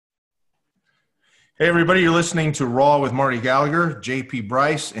Hey, everybody, you're listening to Raw with Marty Gallagher, JP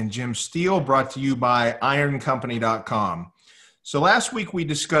Bryce, and Jim Steele, brought to you by ironcompany.com. So last week we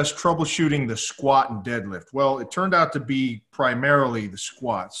discussed troubleshooting the squat and deadlift. Well, it turned out to be primarily the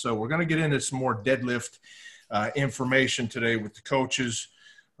squat. So we're going to get into some more deadlift information today with the coaches.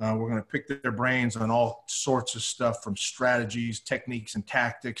 We're going to pick their brains on all sorts of stuff, from strategies, techniques, and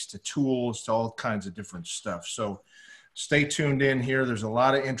tactics to tools to all kinds of different stuff. So stay tuned in here. There's a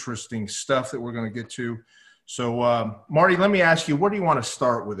lot of interesting stuff that we're going to get to. So, Marty, let me ask you, where do you want to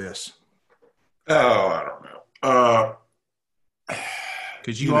start with this? Oh, I don't know.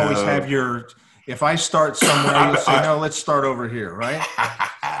 Because you always have your – if I start somewhere, you'll say, no, let's start over here, right?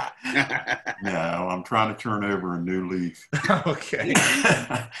 No, I'm trying to turn over a new leaf. Okay.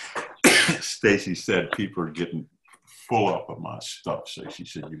 Stacy said people are getting full up of my stuff, so she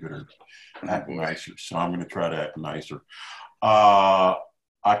said you better act nicer. So I'm going to try to act nicer. I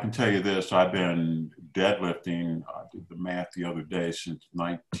can tell you this: I've been deadlifting. I did the math the other day since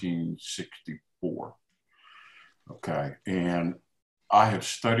 1964. Okay, and I have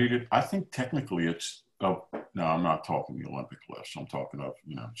studied it. I think technically it's no, I'm not talking the Olympic lifts. I'm talking of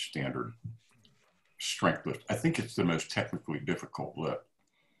standard strength lift. I think it's the most technically difficult lift.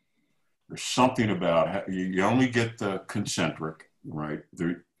 There's something about how you only get the concentric, right?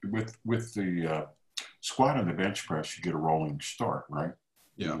 With the squat and the bench press, you get a rolling start, right?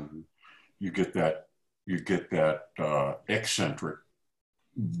 Yeah. You get that eccentric,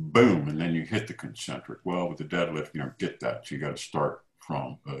 boom, and then you hit the concentric. Well, with the deadlift, you don't get that. So you got to start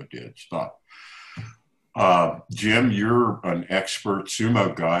from a dead stop. Jim, you're an expert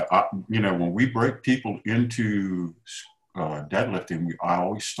sumo guy. When we break people into deadlifting, I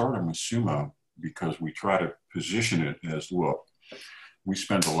always start them with sumo because we try to position it as, look, we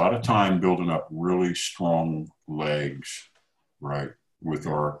spend a lot of time building up really strong legs, right, with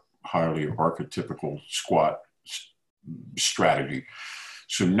our highly archetypical squat strategy.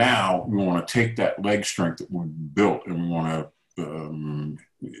 So now we want to take that leg strength that we built and we want to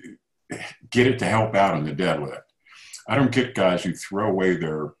get it to help out in the deadlift. I don't get guys who throw away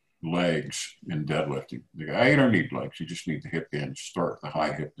their legs in deadlifting. They go, you don't need legs. You just need the hip hinge. Start the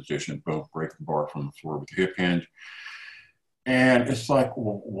high hip position, both break the bar from the floor with the hip hinge. And it's like,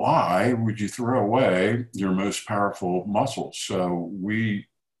 well, why would you throw away your most powerful muscles? So we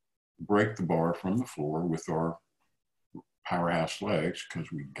break the bar from the floor with our powerhouse legs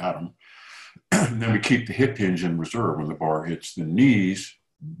because we got them. And then we keep the hip hinge in reserve. When the bar hits the knees,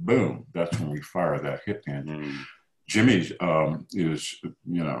 boom, that's when we fire that hip hinge. Jimmy's is,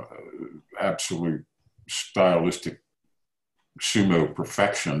 absolute stylistic sumo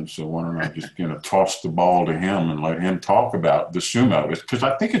perfection. So why don't I just, toss the ball to him and let him talk about the sumo? Because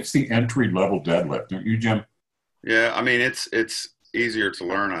I think it's the entry level deadlift, don't you, Jim? Yeah, I mean it's easier to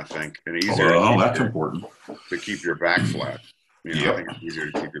learn, I think, and easier important to keep your back flat. Yep. I think it's easier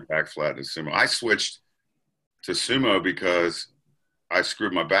to keep your back flat in sumo. I switched to sumo because I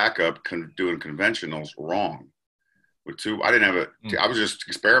screwed my back up doing conventionals wrong. I didn't have I was just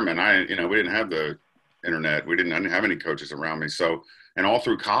experimenting. We didn't have the internet. I didn't have any coaches around me. So, and all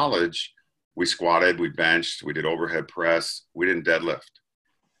through college, we squatted, we benched, we did overhead press. We didn't deadlift.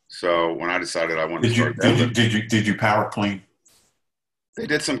 So when I decided I wanted to start deadlifting. Did you power clean? They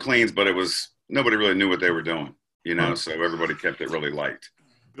did some cleans, but nobody really knew what they were doing, so everybody kept it really light.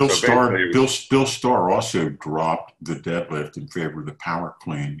 Bill Starr also dropped the deadlift in favor of the power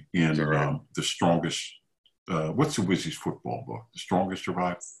clean in the strongest. What's the Wizzy's football book? The Strongest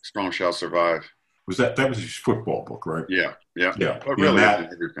Survive? Strong Shall Survive. That was his football book, right? Yeah. But really,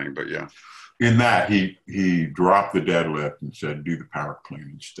 everything, but yeah. In that, he dropped the deadlift and said, do the power clean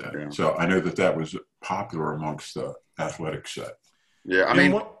instead. Yeah. So I know that was popular amongst the athletic set. Yeah, I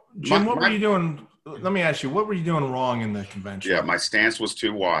mean, Jim, what were you doing? Let me ask you, what were you doing wrong in the convention? Yeah, my stance was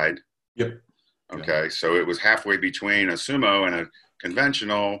too wide. Yep. Okay, so it was halfway between a sumo and a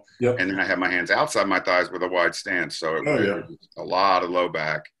conventional, and then I had my hands outside my thighs with a wide stance, so it was a lot of low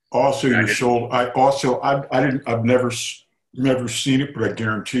back. Also, your shoulder. I've never seen it, but I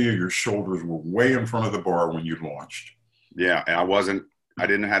guarantee you, your shoulders were way in front of the bar when you launched. Yeah, and I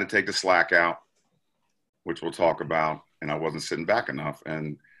didn't know how to take the slack out, which we'll talk about, and I wasn't sitting back enough,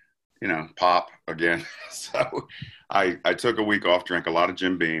 and pop again. So I took a week off, drank a lot of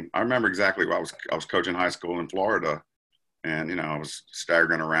Jim Beam. I remember exactly I was coaching high school in Florida, and I was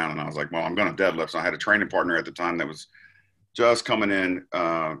staggering around, and I was like, well, I'm going to deadlift. So I had a training partner at the time that was just coming in.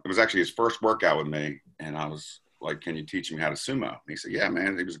 It was actually his first workout with me, and I was like, can you teach me how to sumo? And he said, yeah,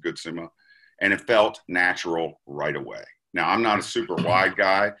 man. He was a good sumo, and it felt natural right away. Now, I'm not a super wide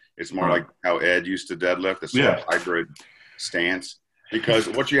guy. It's more like how Ed used to deadlift, a sort of hybrid stance. Because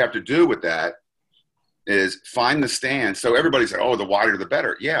what you have to do with that is find the stance. So everybody's like, oh, the wider the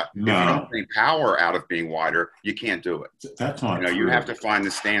better. Yeah. No. If you don't bring power out of being wider, you can't do it. That's not true. You have to find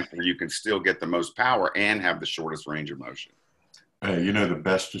the stance where you can still get the most power and have the shortest range of motion. Hey, the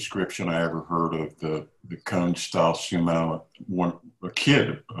best description I ever heard of the cone style sumo, a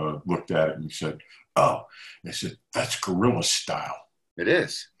kid looked at it and he said, oh, they said, that's gorilla style. It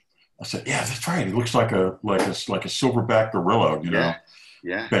is. I said, yeah, that's right. It looks like a silverback gorilla,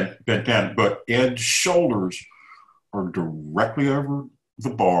 Yeah. Bent down. But Ed's shoulders are directly over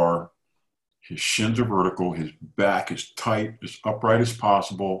the bar. His shins are vertical. His back is tight, as upright as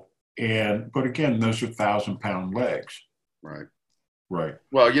possible. But again, those are 1,000-pound legs. Right. Right.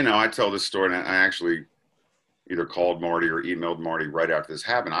 Well, I tell this story, and I actually either called Marty or emailed Marty right after this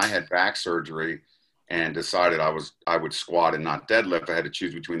happened. I had back surgery and decided I would squat and not deadlift. I had to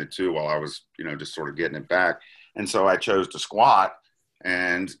choose between the two while I was, just sort of getting it back. And so I chose to squat.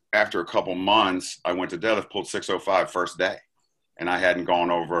 And after a couple months, I went to deadlift, pulled 605 first day. And I hadn't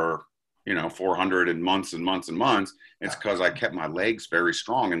gone over, 400 in months and months and months. It's because I kept my legs very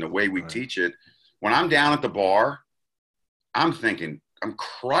strong. And the way we teach it, when I'm down at the bar, I'm thinking, I'm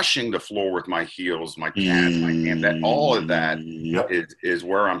crushing the floor with my heels, my calves, my hand. That all of that is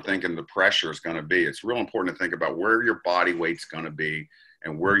where I'm thinking the pressure is going to be. It's real important to think about where your body weight's going to be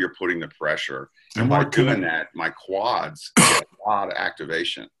and where you're putting the pressure. And by doing that, my quads get a lot of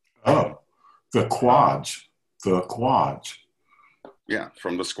activation. Oh, the quads. Yeah,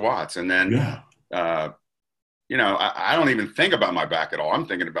 from the squats. And then, I don't even think about my back at all. I'm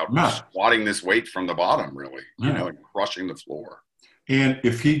thinking about squatting this weight from the bottom, really, and crushing the floor. And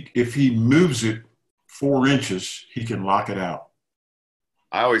if he moves it 4 inches, he can lock it out.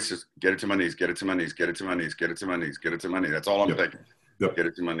 I always just get it to my knees, get it to my knees, get it to my knees, get it to my knees, get it to my knees. That's all I'm thinking. Yep. Get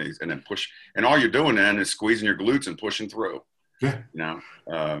it to my knees and then push. And all you're doing then is squeezing your glutes and pushing through. Yeah.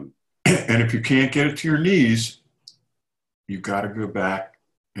 And if you can't get it to your knees, you got to go back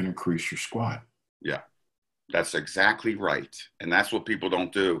and increase your squat. Yeah. That's exactly right. And that's what people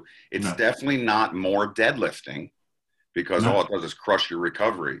don't do. It's definitely not more deadlifting because all it does is crush your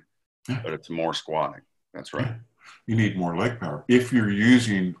recovery, but it's more squatting. That's right. Yeah. You need more leg power. If you're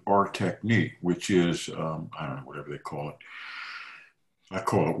using our technique, which is, I don't know, whatever they call it. I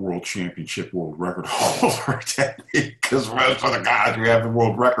call it world championship, world record holder technique because most of the guys who have the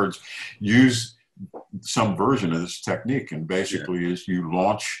world records use some version of this technique. And basically is you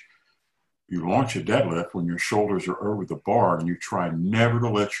launch a deadlift when your shoulders are over the bar and you try never to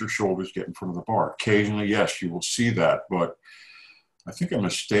let your shoulders get in front of the bar. Occasionally, yes, you will see that. But I think a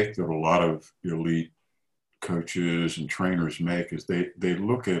mistake that a lot of elite coaches and trainers make is they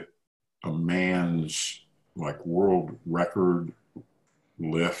look at a man's like world record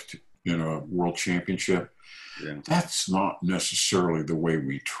lift in a world championship. Yeah. That's not necessarily the way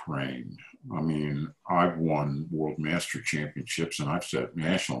we train. I mean, I've won world master championships and I've set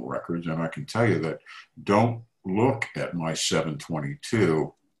national records, and I can tell you that don't look at my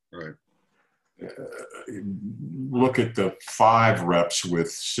 722. Right. Look at the 5 reps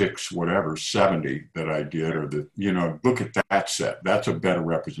with 70 that I did, or look at that set. That's a better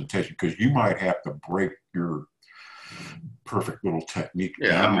representation because you might have to break your perfect little technique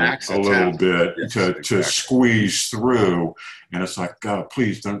down a little bit to squeeze through. And it's like, God,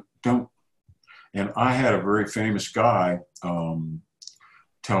 please don't. And I had a very famous guy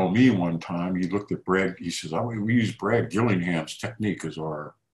tell me one time, he looked at Brad, he says, we use Brad Gillingham's technique as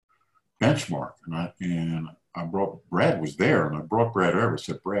our benchmark. And I brought, Brad was there, and I brought Brad over. I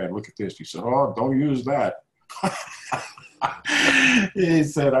said, Brad, look at this. He said, oh, don't use that. He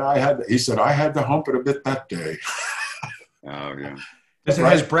said, I had to hump it a bit that day. Oh, yeah.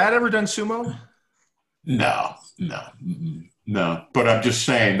 Has Brad ever done sumo? No. But I'm just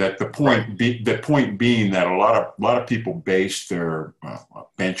saying that the point being that a lot of people base their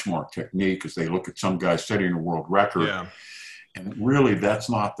benchmark technique as they look at some guy setting a world record. Yeah. And really, that's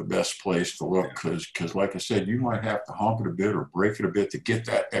not the best place to look because, like I said, you might have to hump it a bit or break it a bit to get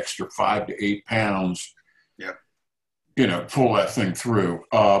that extra 5 to 8 pounds. Yep. Pull that thing through.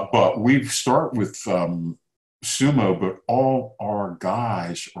 But we start with sumo, but all our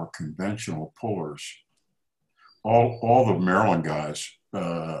guys are conventional pullers. All the Maryland guys,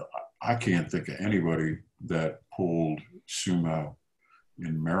 I can't think of anybody that pulled sumo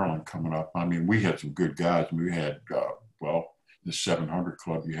in Maryland coming up. I mean, we had some good guys. We had, the 700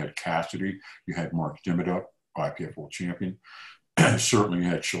 club, you had Cassidy, you had Mark Dimmidup, IPF world champion. Certainly you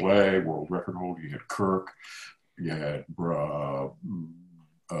had Chalet, world record holder. You had Kirk. You had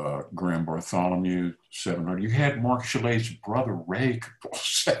Graham Bartholomew, 700. You had Mark Chalet's brother, Ray, could pull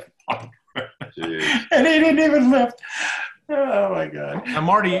 700. And he didn't even lift. Oh my God. Now,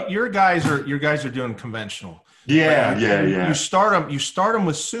 Marty, your guys are doing conventional. Yeah, But yeah. You start them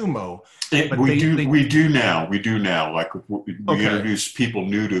with sumo. We do now. Like we Okay. introduce people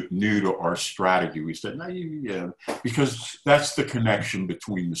new to our strategy. We said, no, because that's the connection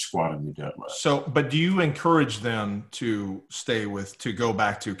between the squat and the deadlift. So, but do you encourage them to go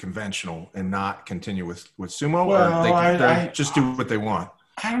back to conventional and not continue with sumo, Well, or they just do what they want?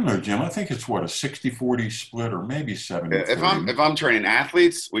 I don't know, Jim. I think it's what, a 60-40 split, or maybe 70-30. If I'm training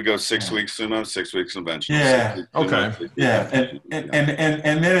athletes, we go 6 weeks sumo, 6 weeks conventional. Yeah. Okay. Yeah, and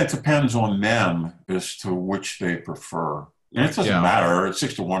then it depends on them as to which they prefer. And it doesn't matter. It's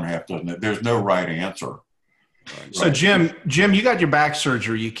 6 to 1/2, doesn't it? There's no right answer. So Jim, you got your back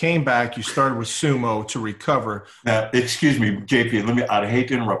surgery. You came back. You started with sumo to recover. Now, excuse me, JP. I'd hate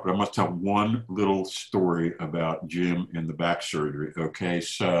to interrupt, but I must tell one little story about Jim and the back surgery. Okay,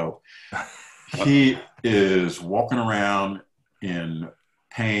 so he is walking around in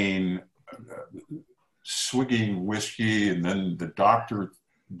pain, swigging whiskey, and then the doctor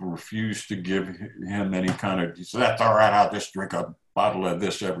refused to give him any kind of. He said, "That's all right. I'll just drink a bottle of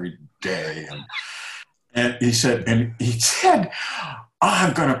this every day." And he said,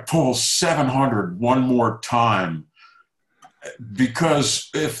 I'm going to pull 700 one more time, because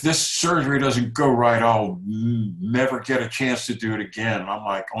if this surgery doesn't go right, I'll never get a chance to do it again. And I'm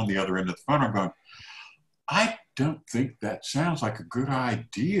like, on the other end of the phone, I'm going, I don't think that sounds like a good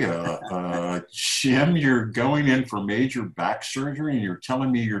idea. Jim, you're going in for major back surgery and you're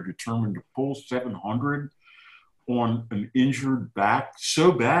telling me you're determined to pull 700 on an injured back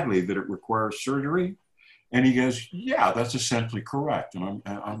so badly that it requires surgery? And he goes, yeah, that's essentially correct. And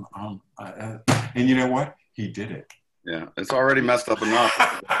and you know what? He did it. Yeah, it's already messed up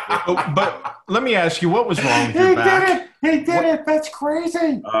enough. But let me ask you, what was wrong with your back? He did it. That's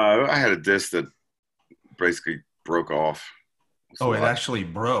crazy. I had a disc that basically broke off. So it actually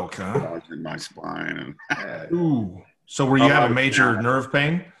broke, huh? In my spine. Ooh. So were you having major nerve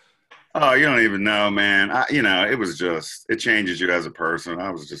pain? Oh, you don't even know, man. It was just, it changes you as a person.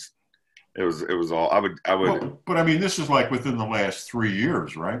 It was all, I would. Well, but I mean, this is like within the last 3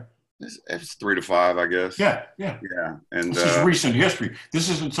 years, right? It's 3 to 5, I guess. Yeah. And this is recent history. This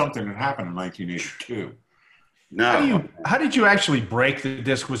isn't something that happened in 1982. No. How did you actually break the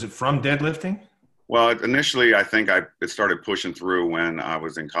disc? Was it from deadlifting? Well, initially, I think it started pushing through when I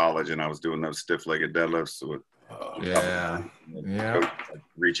was in college and I was doing those stiff-legged deadlifts with. Yeah.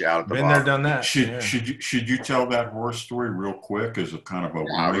 Reach out at the been bottom. there, done that. Should you tell that horror story real quick as a kind of a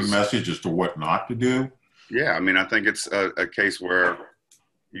warning message as to what not to do? Yeah, I mean, I think it's a case where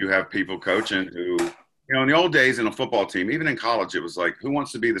you have people coaching who, in the old days in a football team, even in college, it was like, who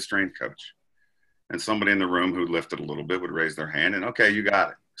wants to be the strength coach? And somebody in the room who lifted a little bit would raise their hand and, okay, you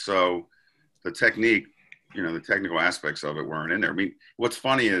got it. So the technique, the technical aspects of it weren't in there. I mean, what's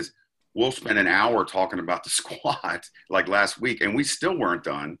funny is we'll spend an hour talking about the squat like last week, and we still weren't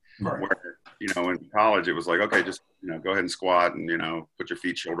done. Right. Where, in college, it was like, okay, just, go ahead and squat and, put your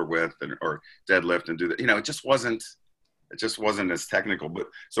feet shoulder width or deadlift and do that. It just wasn't as technical. But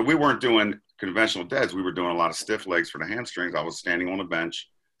so we weren't doing conventional deads. We were doing a lot of stiff legs for the hamstrings. I was standing on the bench,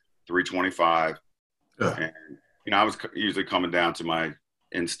 325. And, I was usually coming down to my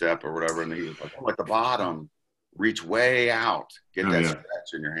instep or whatever. And he was like, at the bottom, reach way out, get that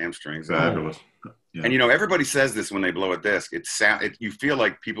stretch in your hamstrings. Fabulous. Yeah. And, everybody says this when they blow a disc. You feel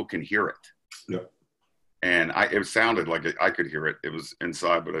like people can hear it. Yep. And it sounded like I could hear it. It was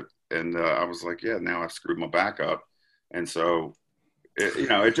inside, but I was like, yeah, now I've screwed my back up. And so,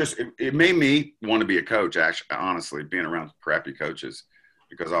 it made me want to be a coach, actually, honestly, being around crappy coaches.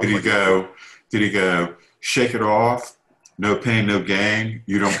 Because Did he go, shake it off, no pain, no gain,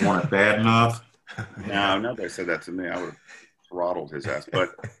 you don't want it bad enough? No, nobody said that to me. I would have throttled his ass.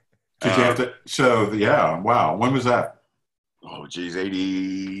 But did you have to? So wow. When was that? Oh, geez,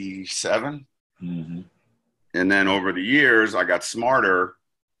 87. Mm-hmm. And then over the years, I got smarter,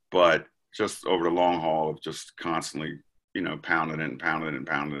 but just over the long haul of just constantly, pounding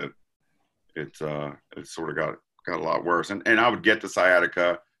it. It sort of got a lot worse. And I would get the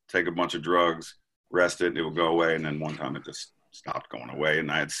sciatica, take a bunch of drugs, rest it, it would go away. And then one time it just stopped going away.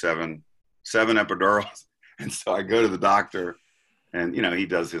 And I had seven epidurals. And so I go to the doctor and, he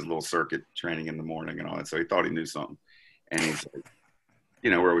does his little circuit training in the morning and all that. So he thought he knew something. And he's like,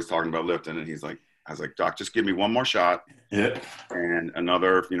 we're always talking about lifting. And he's like, I was like, Doc, just give me one more shot. Yeah. And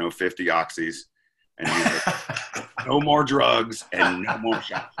another, 50 oxys. And he's like, no more drugs and no more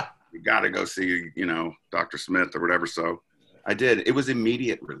shots. You got to go see, Dr. Smith or whatever. So I did. It was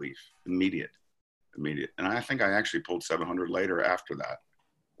immediate relief. Immediate. And I think I actually pulled 700 later after that.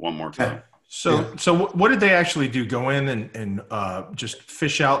 One more time. So what did they actually do? Go in and just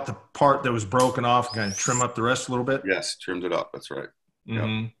fish out the part that was broken off and kind of trim up the rest a little bit? Yes, trimmed it up. That's right.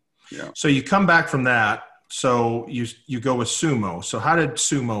 Mm-hmm. Yeah. So you come back from that. So you go with Sumo. So how did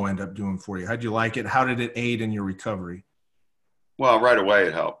Sumo end up doing for you? How did you like it? How did it aid in your recovery? Well, right away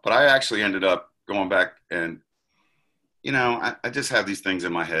it helped, but I actually ended up going back and, I just have these things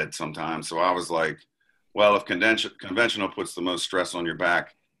in my head sometimes. So I was like, well, if conventional puts the most stress on your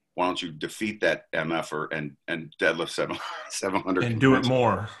back, why don't you defeat that MFer and deadlift 700 and do it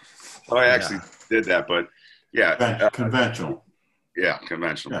more? So I actually did that, but conventional. Yeah,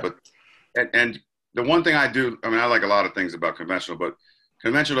 conventional. Yeah. But and the one thing I do, I mean, I like a lot of things about conventional, but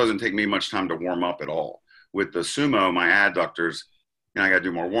conventional doesn't take me much time to warm up at all. With the Sumo, my adductors, I got to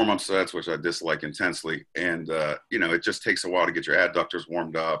do more warm-up sets, which I dislike intensely. And, it just takes a while to get your adductors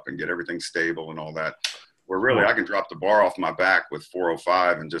warmed up and get everything stable and all that. Where really I can drop the bar off my back with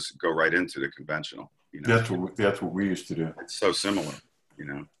 405 and just go right into the conventional. That's what we used to do. It's so similar,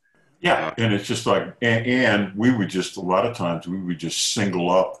 Yeah, and it's just like, and we would just, a lot of times we would just single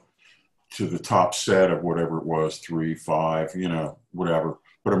up to the top set of whatever it was, 3, 5, whatever.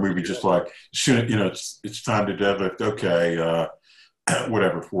 But we would just like, soon, it's time to deadlift. Okay,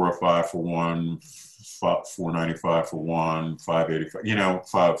 whatever, 405 for one, 495 for one, 585,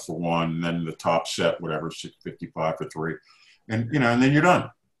 5 for one, and then the top set, whatever, 655 for 3, and and then you're done.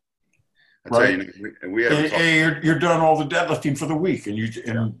 Right, and you're done all the deadlifting for the week,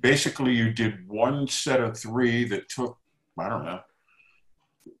 and basically you did one set of 3 that took, I don't know,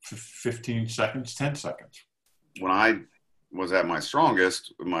 15 seconds, 10 seconds. When I was at my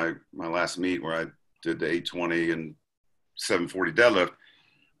strongest, my last meet where I did the 820 and 740 deadlift,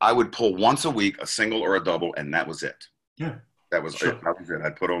 I would pull once a week, a single or a double, and that was it. Yeah. That was it. That was it.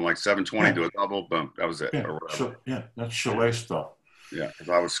 I'd put on like 720, do a double, boom, that was it. Yeah, that's chalet stuff. Yeah, because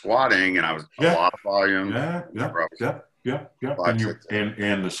I was squatting and I was a lot of volume. Yeah. And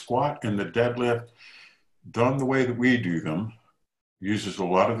the squat and the deadlift, done the way that we do them, uses a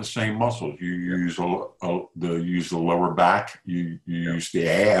lot of the same muscles. You use the lower back, you use the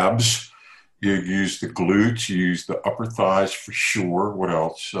abs, you use the glutes, you use the upper thighs for sure. What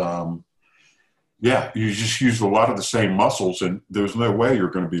else? You just use a lot of the same muscles, and there's no way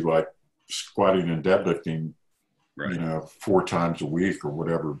you're going to be like squatting and deadlifting, 4 times a week or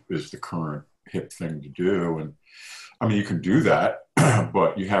whatever is the current hip thing to do. And I mean, you can do that,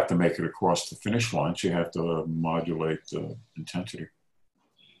 but you have to make it across the finish line. So you have to modulate the intensity.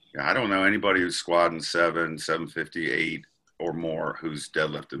 Yeah, I don't know anybody who's squatting 758 or more who's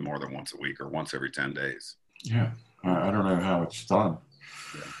deadlifted more than once a week or once every 10 days. Yeah, I don't know how it's done.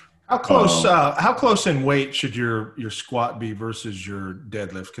 Yeah. How close in weight should your squat be versus your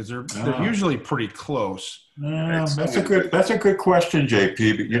deadlift? Because they're usually pretty close. That's a good question,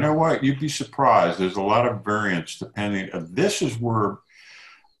 JP. But you know what? You'd be surprised. There's a lot of variance depending. This is where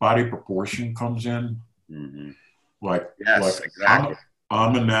body proportion comes in. Mm-hmm. Exactly.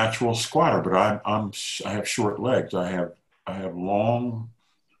 I'm a natural squatter, but I have short legs. I have long.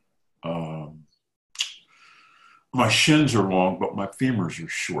 My shins are long, but my femurs are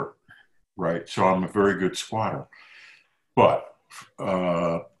short. Right. So I'm a very good squatter, but,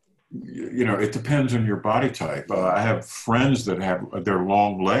 it depends on your body type. I have friends that they're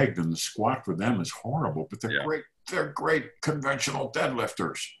long legged and the squat for them is horrible, but they're great. They're great conventional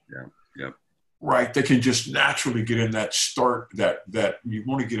deadlifters. Yeah. Yep. Right. They can just naturally get in that start that you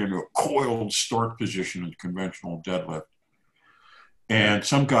want to get into a coiled start position in conventional deadlift. And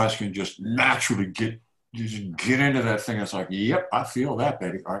some guys can just naturally get into that thing. It's like, yep, I feel that,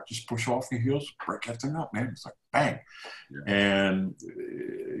 baby. All right, just push off your heels, break that thing up, man. It's like, bang. Yeah. And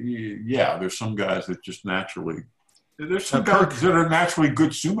there's some guys that just naturally, there's some guys that are naturally good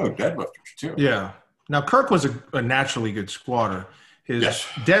sumo deadlifters too. Yeah. Now, Kirk was a naturally good squatter. His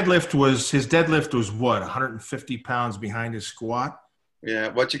deadlift was what, 150 pounds behind his squat? Yeah,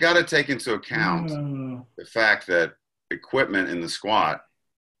 but you got to take into account the fact that equipment in the squat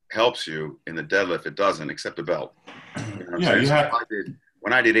helps you. In the deadlift, it doesn't, except the belt.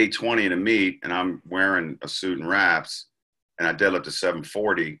 When I did 820 in a meet and I'm wearing a suit and wraps and I deadlift to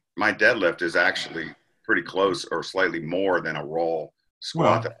 740, my deadlift is actually pretty close or slightly more than a raw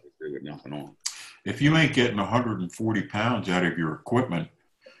squat that I would do with nothing on. If you ain't getting 140 pounds out of your equipment,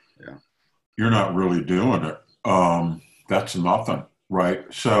 you're not really doing it. That's nothing. Right.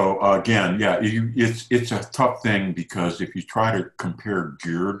 So again, it's a tough thing because if you try to compare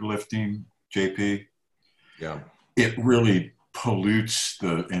geared lifting, JP, it really pollutes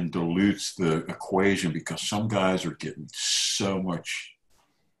and dilutes the equation because some guys are getting so much,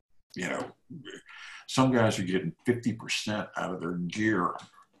 some guys are getting 50% out of their gear.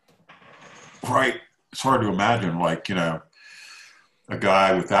 right. It's hard to imagine, like, a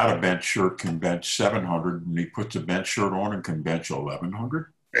guy without a bench shirt can bench 700, and he puts a bench shirt on and can bench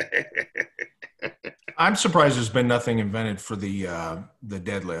 1,100. I'm surprised there's been nothing invented for the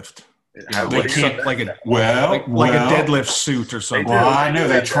deadlift. Like a deadlift suit or something. Well, I know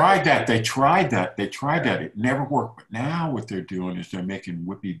they tried that. It never worked. But now what they're doing is they're making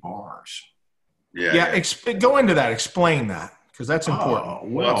whippy bars. Yeah. Go into that. Explain that, because that's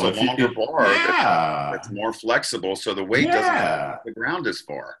important. Well, it's a longer bar. That's more flexible, so the weight doesn't hit the ground as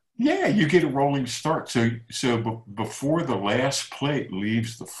far. Yeah, you get a rolling start. So before the last plate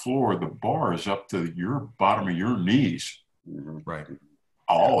leaves the floor, the bar is up to your bottom of your knees. Right.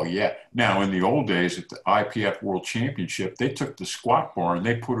 Oh, yeah. Now, in the old days at the IPF World Championship, they took the squat bar and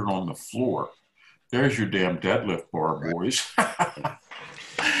they put it on the floor. There's your damn deadlift bar, boys.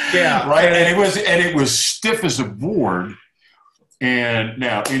 Yeah. Right. And it was stiff as a board. And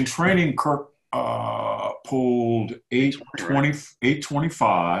now in training, Kirk pulled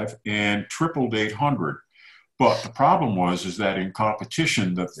 825 and tripled 800. But the problem is that in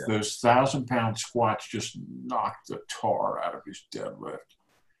competition, those 1,000-pound squats just knocked the tar out of his deadlift.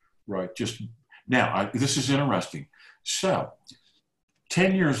 Right. This is interesting. So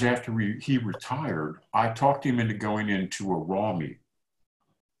 10 years after he retired, I talked him into going into a raw meet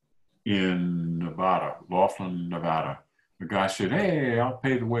in Nevada, Laughlin, Nevada. The guy said, "Hey, I'll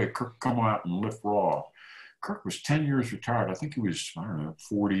pay the way. Kirk, come out and lift raw." Kirk was 10 years retired. I think he was,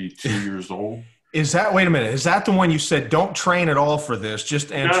 42 years old. Wait a minute. Is that the one you said, don't train at all for this?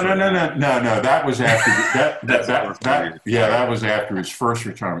 Just enter? No. That was after that was after his first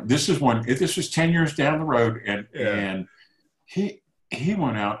retirement. This was 10 years down the road. And he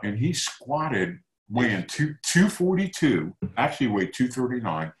went out and he squatted weighing 242, actually weighed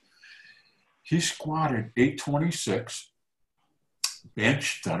 239. He squatted 826,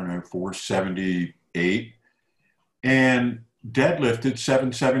 benched, 478, and deadlifted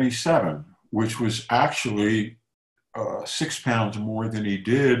 777, which was actually 6 pounds more than he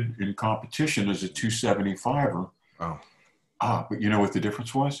did in competition as a 275er. Oh. But you know what the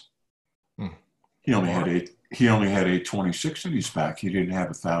difference was? He only had 826 on his back. He didn't have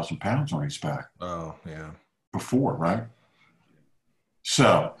 1,000 pounds on his back. Oh, yeah. Before, right?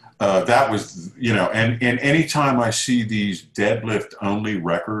 So that was, and anytime I see these deadlift only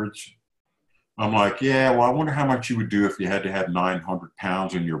records, I'm like, yeah, well, I wonder how much you would do if you had to have 900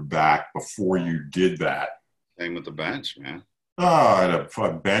 pounds on your back before you did that. Same with the bench, man. Oh,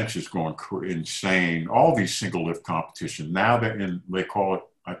 the bench is going insane. All these single lift competitions. Now they call it,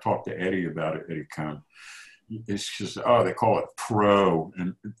 I talked to Eddie about it, Eddie Cohn. It's just, they call it pro,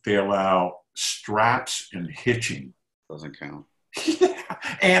 and they allow straps and hitching. Doesn't count.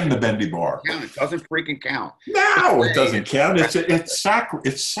 And the bendy bar. It doesn't freaking count. No, it doesn't count. It's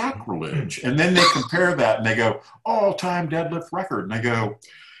sacrilege. And then they compare that and they go, all-time deadlift record. And they go,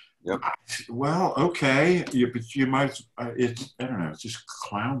 yep. Well, okay, but you might. I don't know. It's just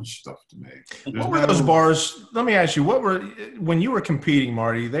clown stuff to me. What were those bars? Let me ask you. When you were competing,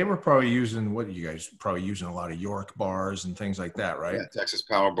 Marty? They were probably using a lot of York bars and things like that, right? Yeah, Texas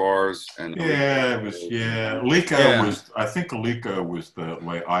Power bars and Alico was. I think Alico was the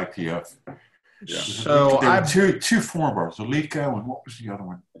way IPF. Yeah. So there were two form bars, Alico, and what was the other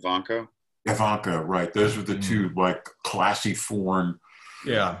one? Ivanka, right? Those were the two like classy foreign.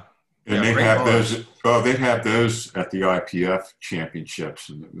 Yeah. And they'd have those. Oh, they'd have those at the IPF championships,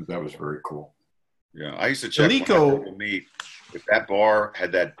 and that was very cool. Yeah, I used to check when meet. If that bar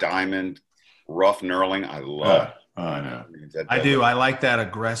had that diamond rough knurling, I love it. I know. I do. I like that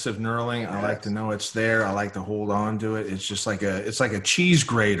aggressive knurling. I like to know it's there. I like to hold on to it. It's just like a cheese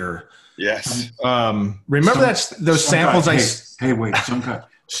grater. Yes. Remember those samples wait.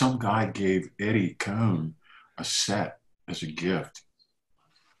 Some guy gave Eddie Cohn a set as a gift.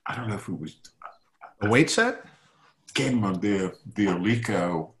 I don't know if it was a weight set. Gave him the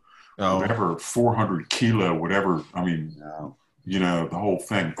Alico, whatever, 400 kilo, whatever. I mean, the whole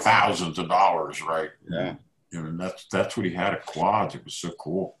thing, thousands of dollars, right? Yeah. And that's what he had at Quads. It was so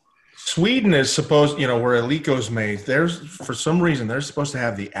cool. Sweden is supposed, where Alico's made. For some reason, they're supposed to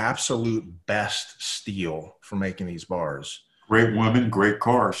have the absolute best steel for making these bars. Great women, great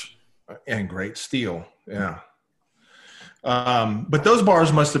cars, and great steel. Yeah. But those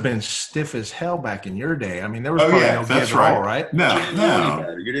bars must have been stiff as hell back in your day. I mean, there was probably no give at all, right? No.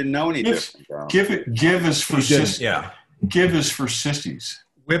 You didn't know any different. Bro. Give is for sissies. Yeah. Give is for sissies.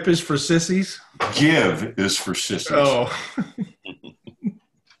 Whip is for sissies. Give is for sissies. Oh.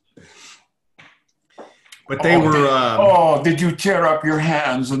 But they were. Did you tear up your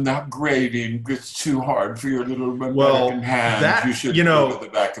hands on that grading? It's too hard for your little American hands. You should go to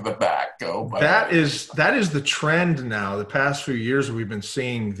the back of the back. That is the trend now. The past few years, we've been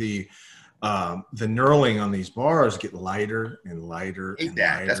seeing the knurling on these bars get lighter and lighter and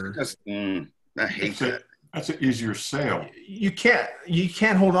lighter. That's because I hate that. That's an easier sale. You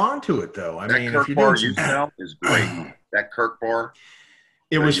can't hold on to it though. That Kirk bar you sell is great. That Kirk bar.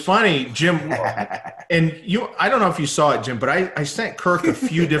 It was funny, Jim, and I don't know if you saw it, Jim, but I sent Kirk a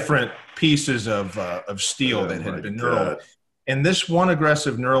few different pieces of steel that had been knurled. And this one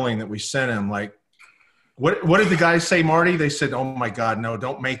aggressive knurling that we sent him, like, what did the guys say, Marty? They said, "Oh my God, no,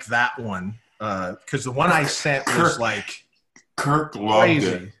 don't make that one," because the one I sent was like Kirk loved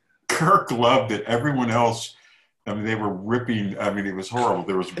it. Kirk loved it. Everyone else, I mean, they were ripping. I mean, it was horrible.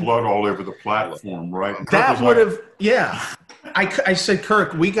 There was blood all over the platform, right? That would have, yeah. I said,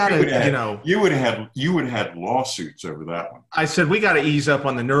 Kirk, we got to, you would have had lawsuits over that one. I said, we got to ease up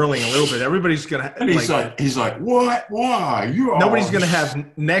on the knurling a little bit. Everybody's going to. And he's like, what? Why? Nobody's going to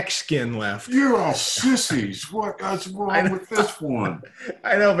have neck skin left. You're all sissies. What's wrong with this one?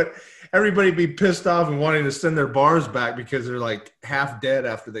 I know, but everybody be pissed off and wanting to send their bars back because they're like half dead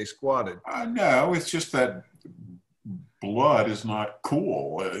after they squatted. I know. It's just that blood is not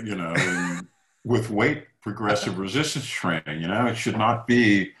cool, and with weight progressive resistance training, it should not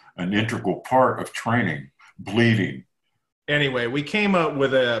be an integral part of training, bleeding. Anyway, we came up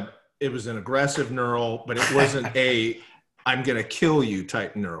with it was an aggressive knurl, but it wasn't I'm going to kill you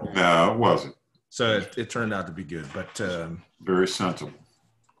type knurl. No, it wasn't. So it turned out to be good, but very sensible.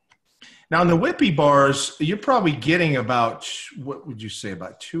 Now, in the Whippy bars, you're probably getting about, what would you say,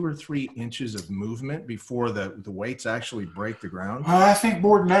 about 2 or 3 inches of movement before the weights actually break the ground? I think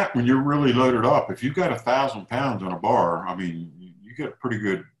more than that when you're really loaded up. If you've got 1,000 pounds on a bar, I mean, you get a pretty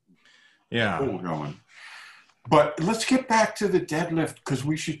good pull going. But let's get back to the deadlift because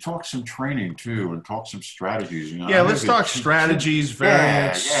we should talk some training too and talk some strategies. Yeah, let's talk strategies,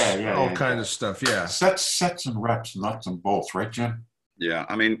 variants, all kinds of stuff. Yeah, sets and reps, nuts and bolts, right, Jim? Yeah,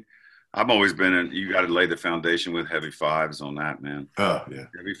 I mean, I've always been you got to lay the foundation with heavy fives on that, man. Oh, yeah.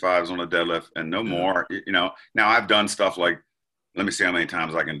 Heavy fives on a deadlift and no more. Now I've done stuff like, let me see how many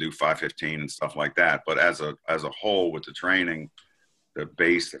times I can do 515 and stuff like that. But as a whole with the training, the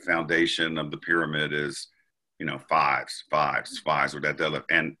base, the foundation of the pyramid is, fives with that deadlift.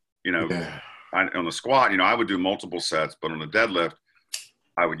 And, on the squat, I would do multiple sets, but on the deadlift,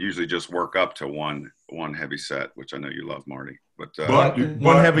 I would usually just work up to one heavy set, which I know you love, Marty. But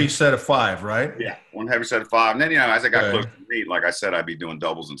one heavy set of 5, right? Yeah, one heavy set of 5. And then, as I got close to meet, like I said, I'd be doing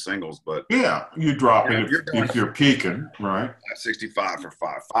doubles and singles. But yeah, you drop it if you're peaking, right? 65 for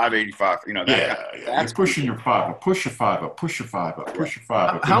 5, 585. That's pushing your 5 up, push your 5 up, push your 5 up, push your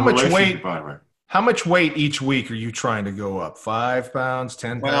 5 up. How much weight each week are you trying to go up? 5 pounds,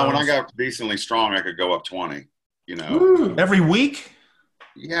 10 pounds? Well, when I got decently strong, I could go up 20. Every week?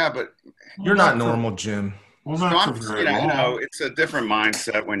 Yeah, but you're not normal, Jim. Well, not for very long. It's a different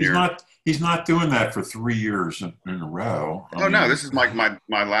mindset when He's not doing that for 3 years in a row. No, this is like my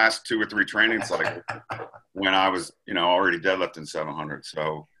last 2 or 3 training cycles when I was, already deadlifting 700.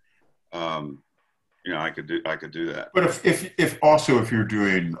 So, I could do that. But if you're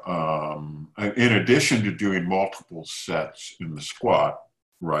doing, in addition to doing multiple sets in the squat,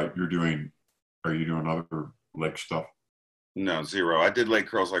 right? Are you doing other leg stuff? No, 0. I did leg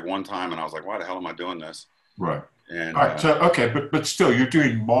curls like one time, and I was like, "Why the hell am I doing this?" Right. And all right. But still, you're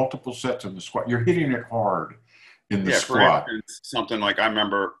doing multiple sets in the squat. You're hitting it hard in the squat. For instance, something like I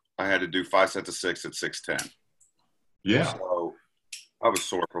remember I had to do 5 sets of 6 at 610. Yeah. So I was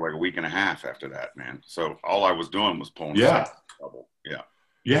sore for like a week and a half after that, man. So all I was doing was pulling. Double. Yeah.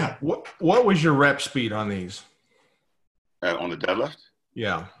 Yeah. What was your rep speed on these? On the deadlift?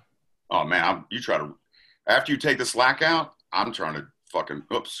 Yeah. Oh man, after you take the slack out, I'm trying to I'm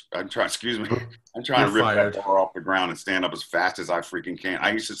trying to rip that bar off the ground and stand up as fast as I freaking can.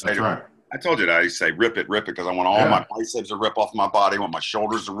 I used to say I told you that. I used to say, rip it, because I want all my biceps to rip off my body. I want my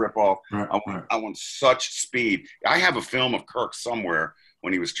shoulders to rip off. Right, I want such speed. I have a film of Kirk somewhere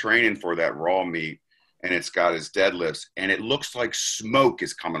when he was training for that raw meet, and it's got his deadlifts, and it looks like smoke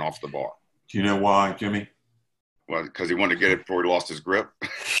is coming off the bar. Do you know why, Jimmy? Well, because he wanted to get it before he lost his grip.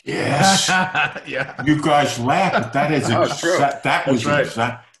 Yes. Yeah. You guys laugh, but that is true.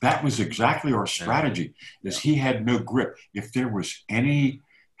 That was exactly our strategy. Is he had no grip. If there was any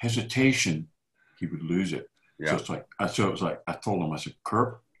hesitation, he would lose it. Yeah. So it was like I told him, I said,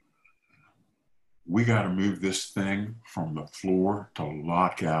 Kirk, we got to move this thing from the floor to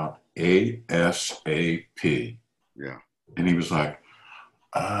lockout ASAP. Yeah. And he was like,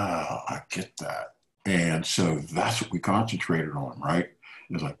 oh, I get that. And so that's what we concentrated on, right?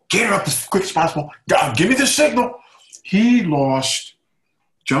 It was like, get it up as quick as possible. God, give me the signal. He lost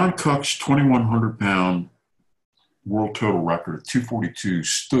John Cook's 2,100 pound world total record of 242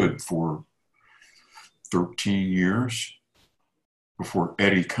 stood for 13 years before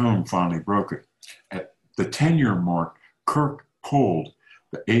Eddie Cohn finally broke it. At the 10-year mark, Kirk pulled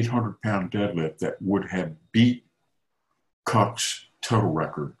the 800-pound deadlift that would have beat Cook's total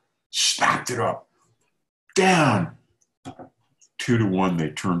record, stacked it up, down 2-1. They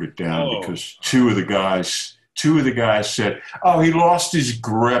turned it down because two of the guys said, "Oh, he lost his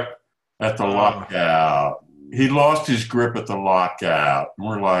grip at the lockout. He lost his grip at the lockout." And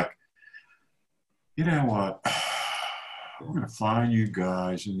we're like, you know what? We're going to find you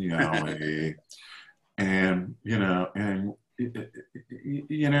guys in the alley. And,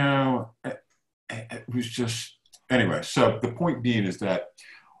 it was just, anyway. So the point being is that,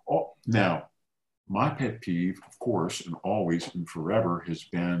 now, my pet peeve, of course, and always and forever has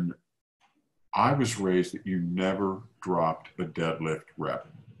been, I was raised that you never dropped a deadlift rep.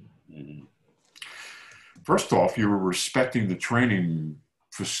 Mm-hmm. First off, you were respecting the training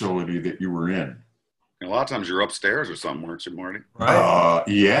facility that you were in. A lot of times you're upstairs or something, weren't you, Marty? Right.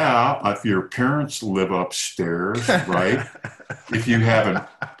 Yeah, if your parents live upstairs, right? If you have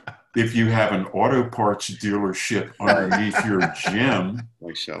an auto parts dealership underneath your gym,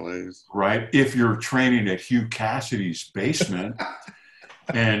 like chalets, right? If you're training at Hugh Cassidy's basement,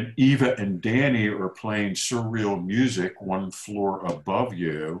 and Eva and Danny are playing surreal music one floor above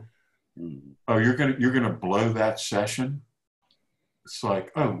you, oh, you're gonna blow that session? It's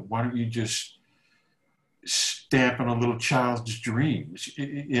like, oh, why don't you just stamp on a little child's dreams? No,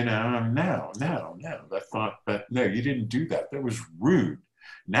 you didn't do that. That was rude.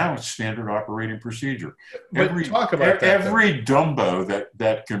 Now it's standard operating procedure. Every Dumbo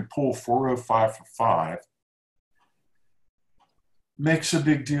that can pull 405 for 5 makes a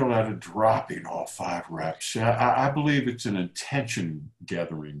big deal out of dropping all 5 reps. I believe it's an attention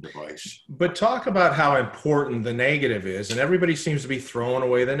gathering device. But talk about how important the negative is, and everybody seems to be throwing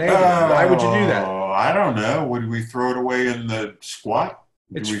away the negative. Why would you do that? I don't know. Would we throw it away in the squat?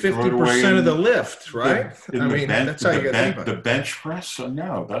 It's 50% of the lift, right? That's how you got to think about it. The bench press?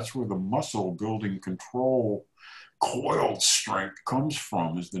 No, that's where the muscle building control coiled strength comes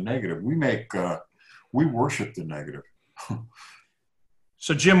from, is the negative. We worship the negative.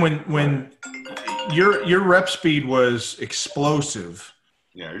 So Jim, when your rep speed was explosive,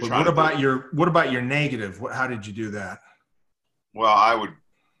 yeah. What about your negative? How did you do that? Well, I would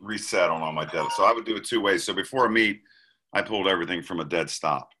reset on all my deadlifts. So I would do it 2 ways. So before a meet, I pulled everything from a dead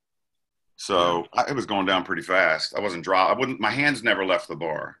stop. So it was going down pretty fast. I wasn't my hands never left the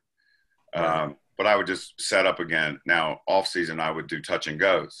bar. But I would just set up again. Now, off season, I would do touch and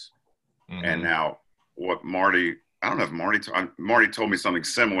goes. Mm-hmm. And now what I don't know if Marty told me something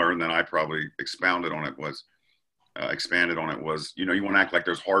similar, and then I probably expanded on it was, you want to act like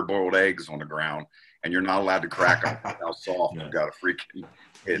there's hard-boiled eggs on the ground, and you're not allowed to crack them. How soft you got to freaking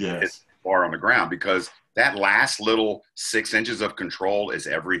hit the bar on the ground, because that last little 6 inches of control is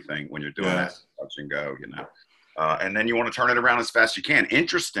everything when you're doing that touch and go, and then you want to turn it around as fast as you can.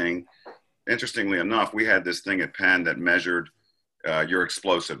 Interestingly enough, we had this thing at Penn that measured your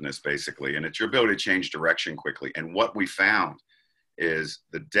explosiveness, basically, and it's your ability to change direction quickly. And what we found is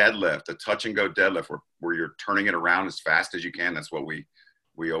the deadlift, the touch and go deadlift, where you're turning it around as fast as you can. That's what we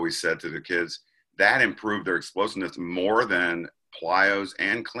always said to the kids. That improved their explosiveness more than plyos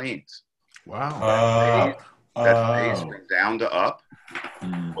and cleans. Wow. That phase from down to up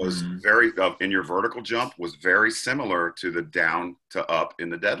was very, in your vertical jump, was very similar to the down to up in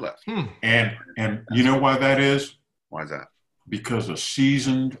the deadlift. And you know why that is? Why is that? Because a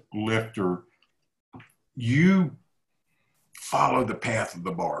seasoned lifter, you follow the path of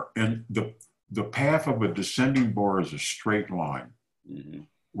the bar, and the path of a descending bar is a straight line,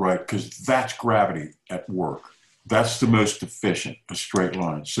 right? Because that's gravity at work. That's the most efficient, a straight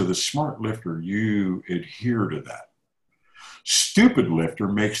line. So the smart lifter, you adhere to that. Stupid lifter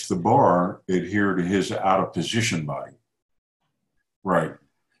makes the bar adhere to his out of position body, right?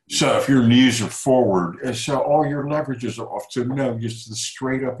 So if your knees are forward, so all your leverages are off. So no, just the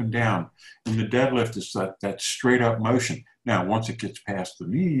straight up and down. And the deadlift is that straight up motion. Now, once it gets past the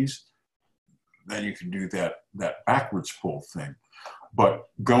knees, then you can do that backwards pull thing. But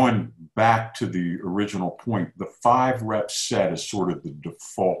going back to the original point, the 5 rep set is sort of the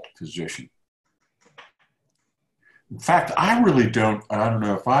default position. In fact, I don't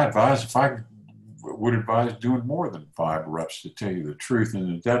know if I would advise doing more than 5 reps, to tell you the truth,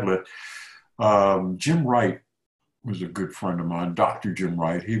 in the deadlift. Jim Wright was a good friend of mine, Dr. Jim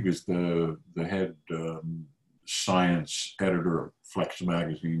Wright. He was the head science editor of Flex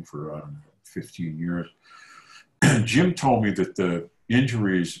magazine for, I don't know, 15 years. Jim told me that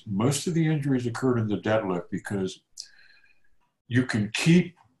most of the injuries occurred in the deadlift because you can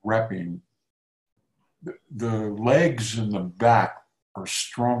keep repping. The legs and the back are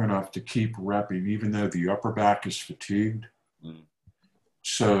strong enough to keep repping, even though the upper back is fatigued. Mm.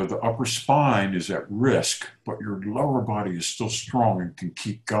 So the upper spine is at risk, but your lower body is still strong and can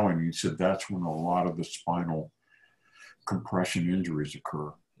keep going. He said that's when a lot of the spinal compression injuries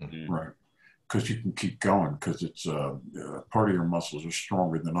occur, right? Because you can keep going because it's part of your muscles are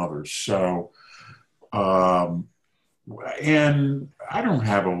stronger than others. So, and I don't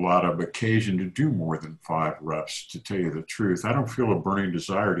have a lot of occasion to do more than 5 reps, to tell you the truth. I don't feel a burning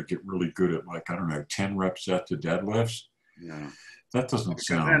desire to get really good at, like, I don't know, 10 rep sets of deadlifts. Yeah. That doesn't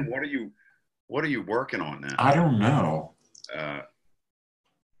sound. Then what are you working on now? I don't know.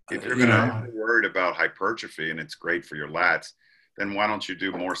 If you're going to be worried about hypertrophy and it's great for your lats, then why don't you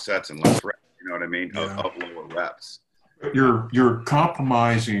do more sets and less reps? You know what I mean? Yeah. Of lower reps. You're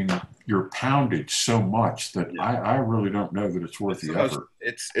compromising your poundage so much that I really don't know that it's worth the effort.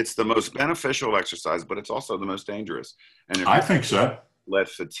 It's the most beneficial exercise, but it's also the most dangerous. And if I think so. Let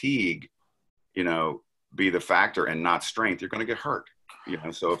fatigue, be the factor and not strength, you're going to get hurt.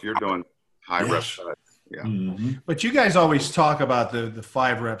 So if you're doing high reps, yeah. Mm-hmm. But you guys always talk about the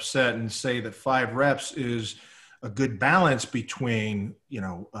 5 rep set and say that 5 reps is a good balance between,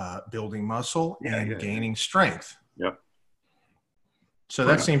 building muscle and gaining strength. Yep. So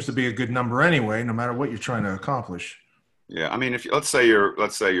that seems to be a good number anyway, no matter what you're trying to accomplish. Yeah. I mean, if let's say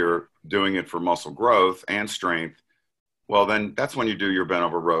you're doing it for muscle growth and strength, well, then that's when you do your bent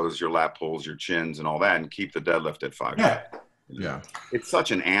over rows, your lat pulls, your chins and all that, and keep the deadlift at 5 reps. Yeah. It's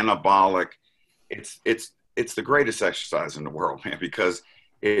such an anabolic, it's the greatest exercise in the world, man, because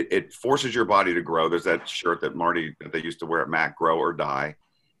it forces your body to grow. There's that shirt that they used to wear at Mac, grow or die.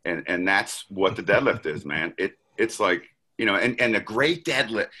 And that's what the deadlift is, man. It's like, and a great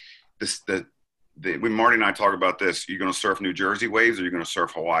deadlift, when Marty and I talk about this, you're going to surf New Jersey waves or you're going to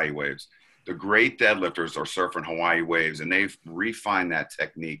surf Hawaii waves. The great deadlifters are surfing Hawaii waves, and they've refined that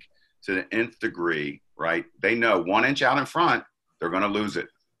technique to the nth degree, right? They know 1 inch out in front, they're going to lose it.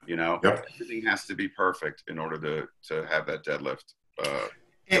 Yep. Everything has to be perfect in order to have that deadlift.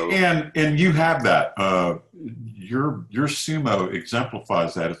 And you have that. Your sumo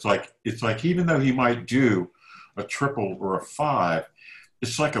exemplifies that. It's like even though he might do a triple or a 5,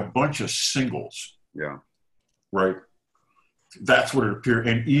 it's like a bunch of singles. Yeah. Right. That's what it appears.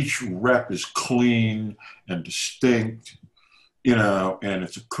 And each rep is clean and distinct, and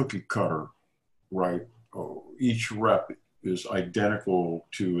it's a cookie cutter, right? Each rep is identical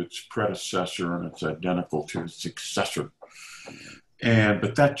to its predecessor and it's identical to its successor.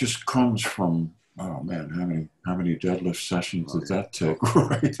 But that just comes from, oh man, how many deadlift sessions does that take?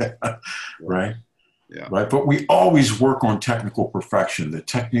 Right? Yeah. Right. But we always work on technical perfection. The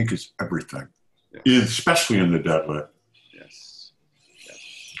technique is everything, especially in the deadlift. Yes.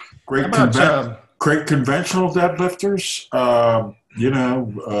 Great conventional deadlifters.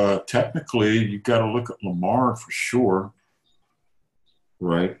 Technically, you got to look at Lamar for sure.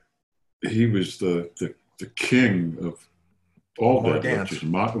 Right. He was the king of all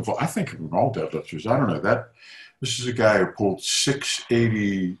deadlifters. I think of all deadlifters. I don't know this is a guy who pulled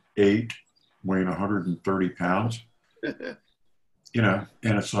 688, weighing 130 pounds. And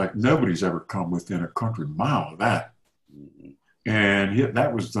it's like nobody's ever come within a country mile of that. And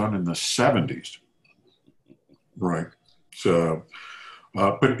that was done in the 70s. Right. So,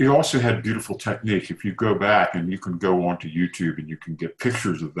 but he also had beautiful technique. If you go back and you can go onto YouTube and you can get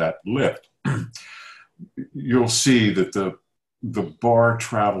pictures of that lift, you'll see that the bar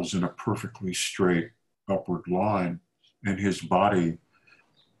travels in a perfectly straight upward line and his body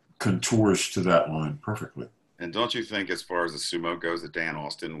contours to that line perfectly. And don't you think, as far as the sumo goes, that Dan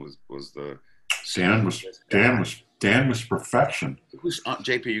Austin was the Dan was perfection.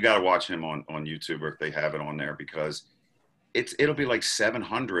 JP, you got to watch him on YouTube, or if they have it on there, because it'll be like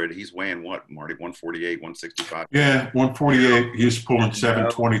 700. He's weighing what, Marty? 148, 165. Yeah, 148. He's pulling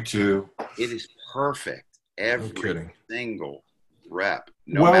 722. It is perfect. Every single rep.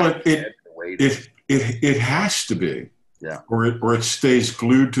 It has to be. Yeah. Or it stays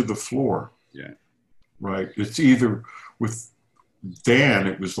glued to the floor. Yeah. Right. It's either with Dan,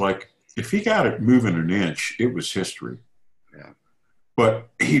 it was like if he got it moving an inch, it was history. Yeah. But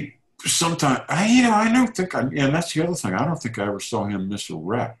he sometimes I don't think and that's the other thing. I don't think I ever saw him miss a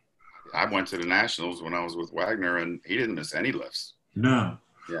rep. I went to the Nationals when I was with Wagner and he didn't miss any lifts. No.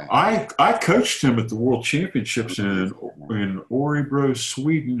 Yeah. I coached him at the World Championships in Örebro,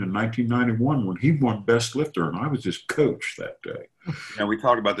 Sweden in 1991 when he won Best Lifter, and I was his coach that day. We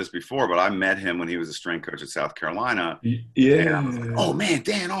talked about this before, but I met him when he was a strength coach at South Carolina. Yeah. And I was like, oh man,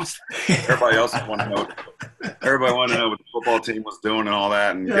 Dan Austin. Everybody else wanted to know. Everybody wanted to know what the football team was doing and all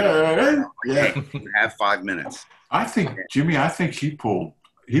that. And you have 5 minutes. I think Jimmy.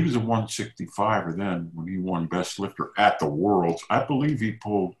 He was a 165er then when he won Best Lifter at the Worlds. I believe he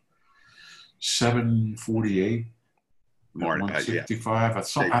pulled 748. More 165.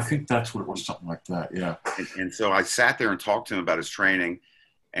 I think that's what it was, something like that. Yeah. And so I sat there and talked to him about his training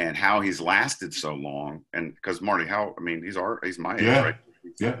and how he's lasted so long. And because Marty, he's my age, right?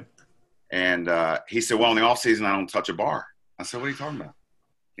 Yeah. And he said, well, in the off season, I don't touch a bar. I said, what are you talking about?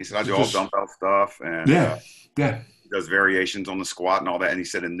 He said, I do all dumbbell stuff. And he does variations on the squat and all that. And he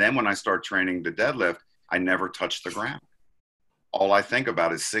said, and then when I start training the deadlift, I never touch the ground. All I think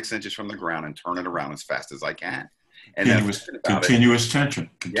about is 6 inches from the ground and turn it around as fast as I can. And continuous tension.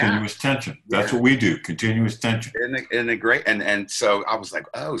 That's what we do. Continuous tension. Isn't it great? And so I was like,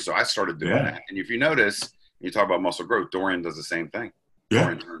 oh, so I started doing that. And if you notice, you talk about muscle growth, Dorian does the same thing. Yeah.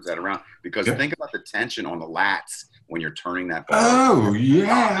 Dorian turns that around because think about the tension on the lats when you're turning that bar. Oh,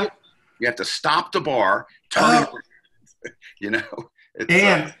 yeah. You have to stop the bar, turn it,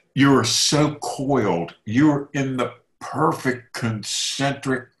 and you're so coiled. You're in the perfect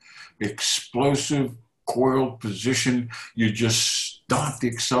concentric, explosive, coiled position. You just stomp the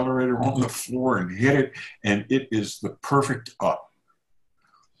accelerator on the floor and hit it, and it is the perfect up.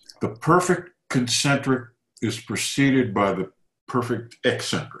 The perfect concentric is preceded by the perfect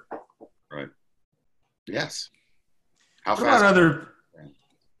eccentric. Right. Yes.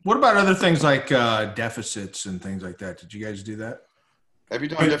 What about other things like deficits and things like that? Did you guys do that? Have you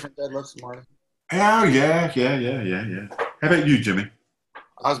done different deadlifts, Marty? Oh, yeah. How about you, Jimmy?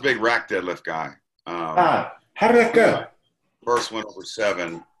 I was a big rack deadlift guy. How did that go? First went over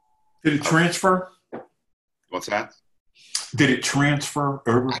 7. Did it transfer? What's that? Did it transfer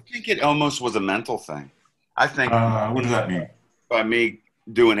over? I think it almost was a mental thing. I think. What does that mean? By me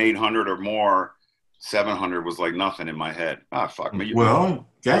doing 800 or more, 700 was like nothing in my head. Fuck me. Well,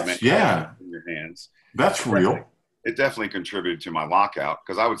 that's, yeah. In your hands. That's real. It definitely contributed to my lockout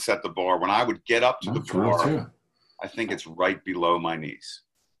because I would set the bar. When I would get up to the bar, I think it's right below my knees.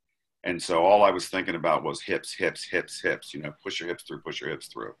 And so all I was thinking about was hips. Push your hips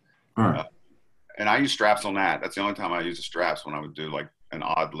through. Right. And I use straps on that. That's the only time I use the straps, when I would do like an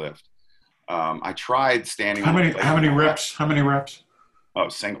odd lift. I tried standing. How many reps? Oh,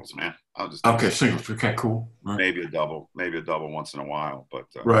 singles, man. Singles. Okay, cool. Right. Maybe a double once in a while. But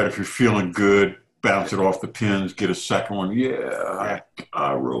right, if you're feeling good, bounce it off the pins, get a second one. Yeah.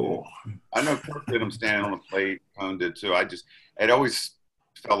 I roll. I know Kirk did them standing on the plate. Cone did too. It always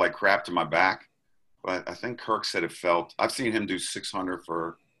felt like crap to my back, but I think Kirk said it felt. I've seen him do 600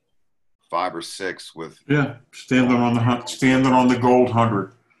 for 5 or 6 with. Yeah, standing on the gold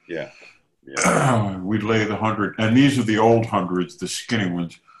 100. Yeah. We'd lay the 100, and these are the old 100s, the skinny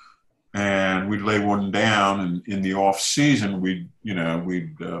ones, and we'd lay one down. And in the off season, we'd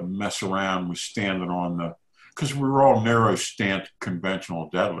mess around with standing on because we were all narrow stance conventional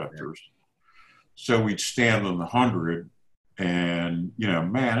deadlifters, so we'd stand on the 100, and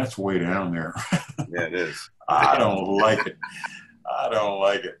man, that's way down there. Yeah, it is. I don't like it.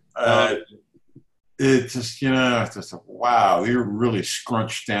 It's just, it's just wow, you're really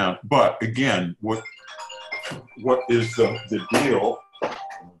scrunched down. But again, what is the deal?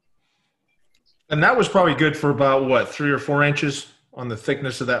 And that was probably good for about 3 or 4 inches on the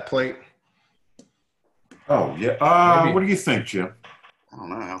thickness of that plate. Oh yeah. What do you think, Jim? I don't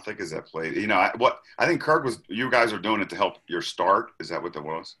know. How thick is that plate? I think Kirk you guys are doing it to help your start. Is that what that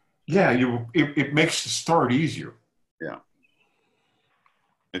was? Yeah, it makes the start easier. Yeah.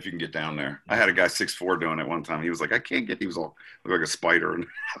 If you can get down there. I had a guy 6'4" doing it one time. He was like, I can't get, he was all looked like a spider. And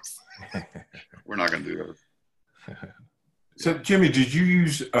we're not going to do that. So Jimmy, did you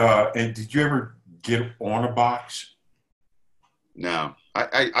use, and did you ever get on a box? No,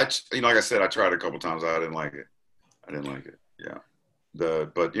 I like I said, I tried a couple times. I didn't like it. Yeah.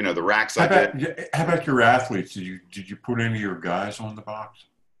 The racks How about your athletes? Did you put any of your guys on the box?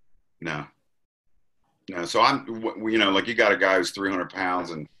 No. So like you got a guy who's 300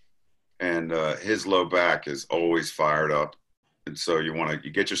 pounds and his low back is always fired up. And so you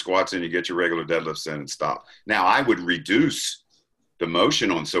get your squats in, you get your regular deadlifts in and stop. Now I would reduce the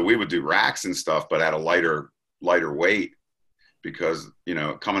motion on, so we would do racks and stuff, but at a lighter weight because,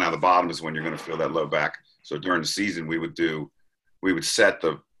 coming out of the bottom is when you're going to feel that low back. So during the season we would set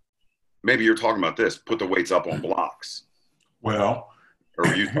maybe you're talking about this, put the weights up on blocks. Well, Or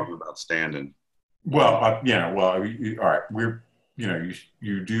were you talking about standing? Well, all right.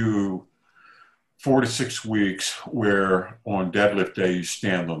 You do 4 to 6 weeks where on deadlift day you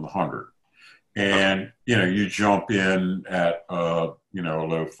stand on the 100, and you jump in at a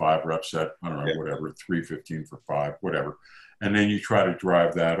low 5 reps at, I don't know, whatever, 315 for 5, whatever, and then you try to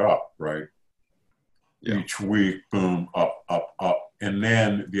drive that up, right? Yeah. Each week, boom, up, up, up. And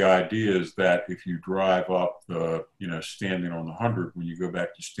then the idea is that if you drive up the, standing on the 100, when you go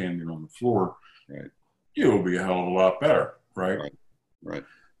back to standing on the floor, right, you'll be a hell of a lot better, right? Right.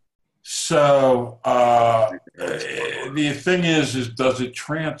 So the thing is does it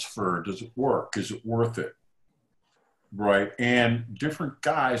transfer? Does it work? Is it worth it? Right? And different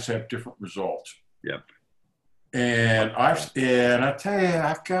guys have different results. Yep. And I tell you,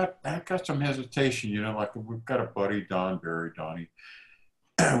 I've got some hesitation. Like we've got a buddy, Don Berry, Donnie.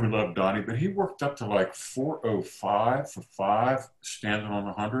 We love Donnie, but he worked up to like 405 for 5 standing on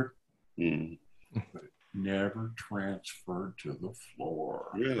 100. Mm. But it never transferred to the floor.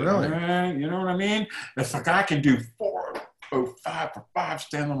 Really? You know what I mean? If a guy can do 405 for 5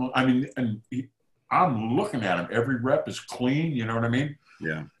 standing on, I'm looking at him. Every rep is clean. You know what I mean?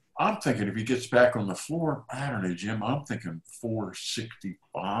 Yeah. I'm thinking if he gets back on the floor, I don't know, Jim, I'm thinking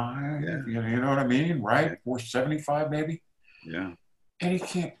 465. Yeah. You know what I mean? Right? Yeah. 475 maybe? Yeah. And he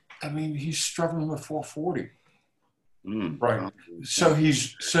can't, he's struggling with 440. Mm. Right. So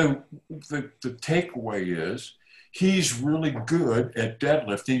the takeaway is he's really good at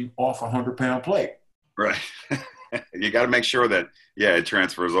deadlifting off a 100-pound plate. Right. You got to make sure that, it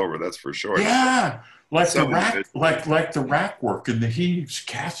transfers over. That's for sure. Yeah. Like the rack work and the heaves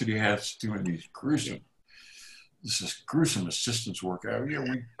Cassidy has doing these gruesome assistance workout. We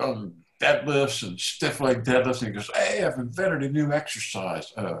deadlifts and stiff leg deadlifts, and he goes, "Hey, I've invented a new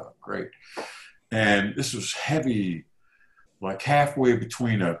exercise." Oh, great. And this was heavy, like halfway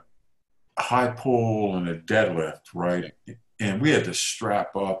between a high pull and a deadlift, right? And we had to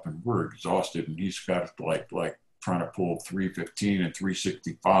strap up, and we're exhausted, and he's got like trying to pull 315 and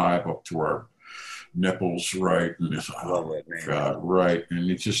 365 up to our nipples, right? And it's God, right?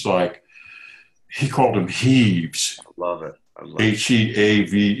 And it's just like he called them heaves. I love it. Heaves.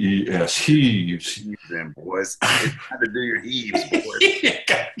 Heaves. Them boys. It's time to do your heaves, boys. You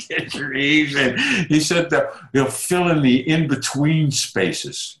gotta get your heaves. And he said that they'll fill in the in-between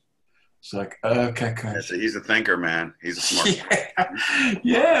spaces. It's like, okay. So he's a thinker, man. He's a smart man.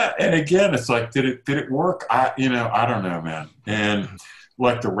 Yeah. And again, it's like, did it work? I don't know, man. And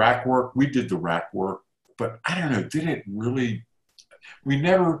like the rack work, we did the rack work, but I don't know, did it really? We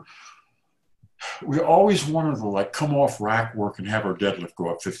always wanted to like come off rack work and have our deadlift go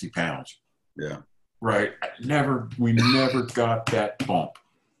up 50 pounds. Yeah. Right. We never got that bump.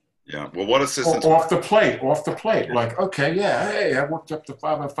 Yeah. Well, what assistance? Off the plate. Yeah. Like, okay, yeah. Hey, I worked up to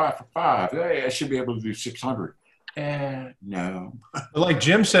 505 for 5. Hey, I should be able to do 600. No. Like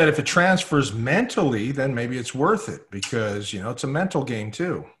Jim said, if it transfers mentally, then maybe it's worth it because, it's a mental game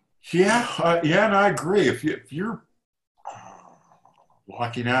too. Yeah. And I agree. If you're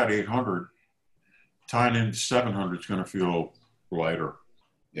locking out 800, tying into 700 is going to feel lighter.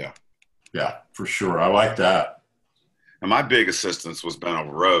 Yeah. Yeah, for sure. I like that. And my big assistance was bent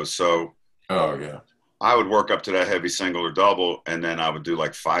over rows. So I would work up to that heavy single or double, and then I would do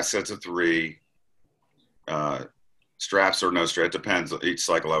like 5 sets of 3, straps or no strap. It depends. Each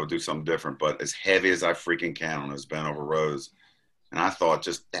cycle I would do something different, but as heavy as I freaking can on those bent over rows. And I thought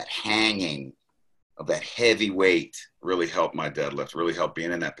just that hanging of that heavy weight really helped my deadlift, really helped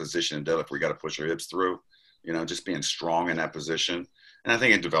being in that position in deadlift where you got to push your hips through, just being strong in that position. And I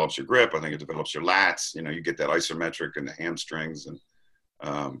think it develops your grip. I think it develops your lats. You get that isometric in the hamstrings. And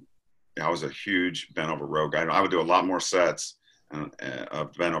I was a huge bent over row guy. I would do a lot more sets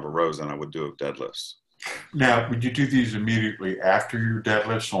of bent over rows than I would do of deadlifts. Now, would you do these immediately after your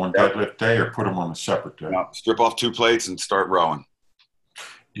deadlifts on deadlift day or put them on a separate day? No, strip off 2 plates and start rowing.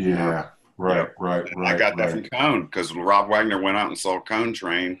 Yeah, right. I got that from Cone because Rob Wagner went out and saw Cone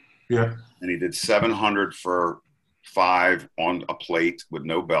train. Yeah. And he did 700 for 5 on a plate with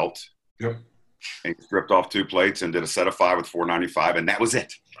no belt. Yep. And he stripped off 2 plates and did a set of 5 with 495, and that was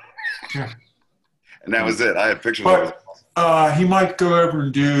it. Yeah. And that was it. I had pictures of it. He might go over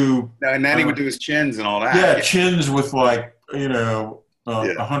and do. And then he would do his chins and all that. Yeah, chins with like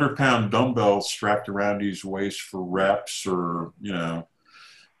 100-pound dumbbells strapped around his waist for reps, or he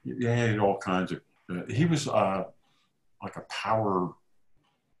had all kinds of. He was like a power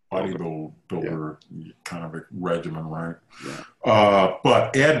bodybuilder kind of a regimen, right? Yeah.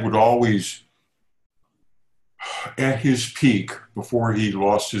 But Ed would always, at his peak, before he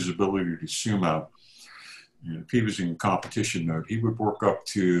lost his ability to sumo, if he was in competition mode, he would work up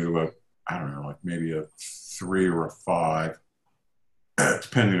to, I don't know, like maybe a 3 or a 5,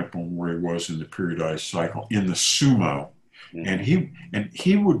 depending upon where he was in the periodized cycle in the sumo. Mm-hmm. And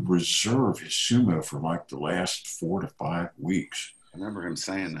he would reserve his sumo for like the last 4 to 5 weeks. I remember him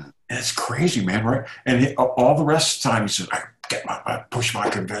saying that. And it's crazy, man, right? And all the rest of the time he said, I push my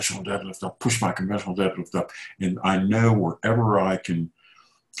conventional deadlift up, push my conventional deadlift up. And I know wherever I can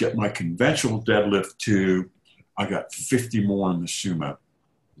get my conventional deadlift to, I got 50 more in the sumo.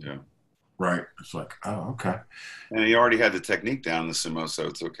 Yeah. Right. It's like, oh, okay. And he already had the technique down in the sumo, so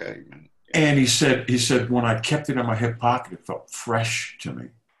it's okay, man. And he said when I kept it in my hip pocket, it felt fresh to me.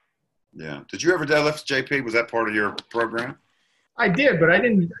 Yeah. Did you ever deadlift, JP? Was that part of your program? I did, but I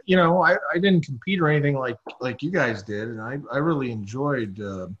didn't, I didn't compete or anything like you guys did. And I really enjoyed,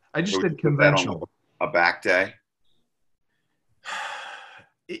 I just did conventional. A back day?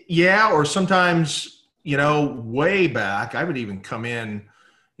 Yeah. Or sometimes, way back, I would even come in,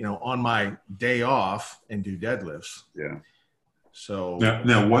 on my day off and do deadlifts. Yeah. So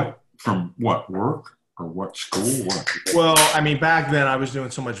now what, from what, work or what, school? What? Well, I mean, back then I was doing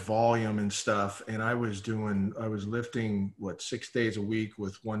so much volume and stuff, and I was lifting 6 days a week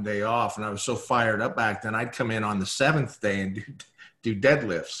with 1 day off. And I was so fired up back then, I'd come in on the 7th day and do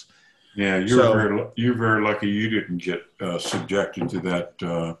deadlifts. Yeah. You're very lucky you didn't get subjected to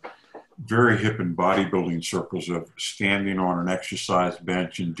that, very hip and bodybuilding circles of standing on an exercise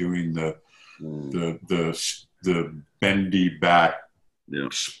bench and doing the bendy back,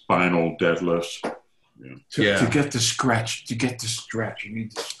 spinal deadlifts. To get the stretch, you need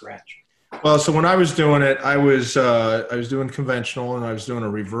to stretch. Well, so when I was doing it, I was doing conventional and I was doing a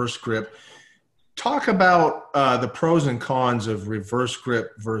reverse grip. Talk about the pros and cons of reverse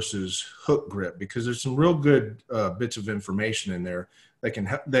grip versus hook grip, because there's some real good bits of information in there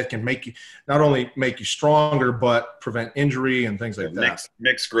that can make you, not only make you stronger, but prevent injury and things like that.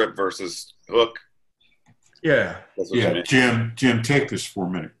 Mixed grip versus hook. Yeah. Yeah. Jim, take this for a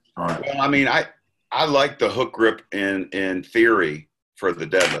minute. All right. Well, I mean, I like the hook grip in theory for the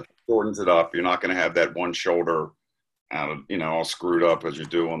deadlift. It shortens it up. You're not going to have that one shoulder all screwed up as you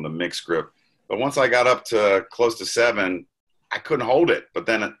do on the mixed grip. But once I got up to close to 7, I couldn't hold it. But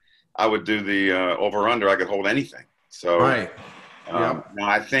then I would do the over-under. I could hold anything. So right. Now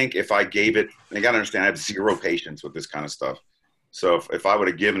I think if I gave it, and you got to understand, I have 0 patience with this kind of stuff. So if I would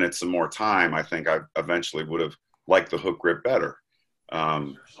have given it some more time, I think I eventually would have liked the hook grip better.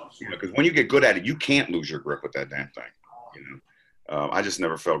 Because when you get good at it, you can't lose your grip with that damn thing. I just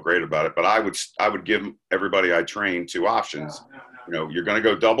never felt great about it. But I would give everybody I train 2 options. You're going to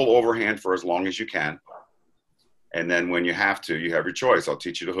go double overhand for as long as you can. And then when you have to, you have your choice. I'll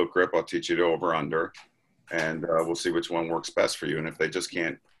teach you the hook grip. I'll teach you the over under. And we'll see which one works best for you. And if they just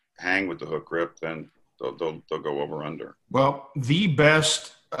can't hang with the hook grip, then they'll go over under. Well, the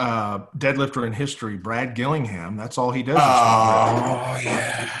best deadlifter in history, Brad Gillingham. That's all he does. Oh,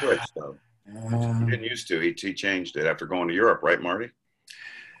 yeah. He switched, though. He didn't used to. He changed it after going to Europe, right, Marty?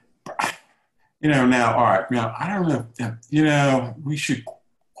 Now, all right. Now, I don't know. We should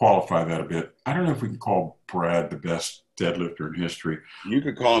qualify that a bit. I don't know if we can call Brad the best deadlifter in history. You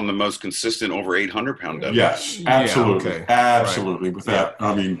could call him the most consistent over 800-pound deadlifter. Yes, absolutely. Yeah, okay. Absolutely. Right. With that,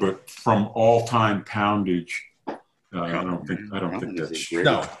 I mean, but from all-time poundage, I don't think that's true.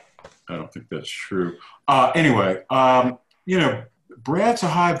 No. I don't think that's true. Anyway, Brad's a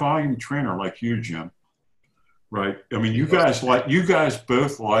high volume trainer like you, Jim. Right? I mean, you guys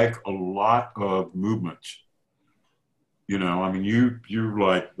both like a lot of movements. I mean, you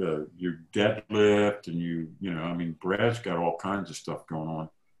like your deadlift and Brad's got all kinds of stuff going on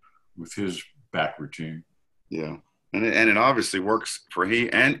with his back routine. Yeah. And it obviously works for he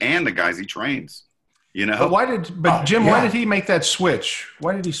and the guys he trains. But Jim, why did he make that switch?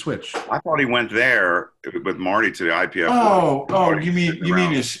 Why did he switch? I thought he went there with Marty to the IPF. Oh, you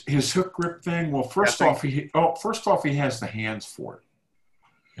mean his hook grip thing? Well, first off, he has the hands for it.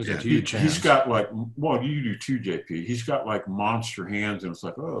 He's got you do too, JP. He's got like monster hands, and it's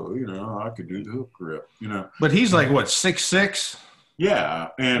like, I could do the hook grip, But he's like what, 6'6"? Yeah,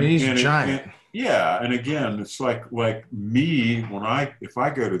 and he's giant. And again, it's like me if I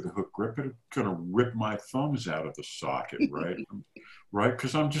go to the hook grip, it's gonna rip my thumbs out of the socket, right? Right,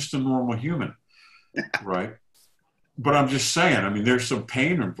 because I'm just a normal human, right? But I'm just saying, I mean, there's some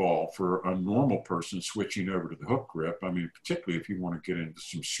pain involved for a normal person switching over to the hook grip. I mean, particularly if you want to get into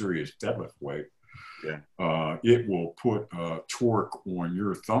some serious deadlift weight. Yeah. It will put torque on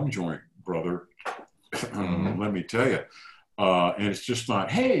your thumb joint, brother. Let me tell you. And it's just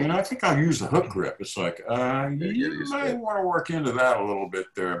not, hey, I think I'll use the hook grip. It's like, you might want to work into that a little bit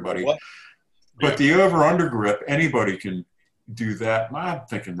there, buddy. But the over-under grip, anybody can do that. And I'm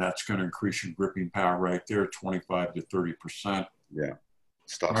thinking that's going to increase your gripping power right there, 25 to 30%. Yeah.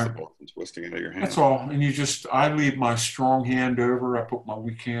 Stops the ball from twisting into your hand. That's all. And I leave my strong hand over, I put my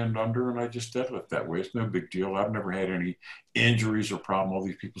weak hand under, and I just deadlift that way. It's no big deal. I've never had any injuries or problem. All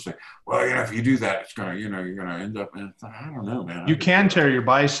these people say, well, if you do that, it's going to, you're going to end up, and I don't know, man. You can tear your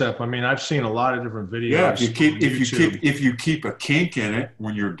bicep. I mean, I've seen a lot of different videos. Yeah, if you keep a kink in it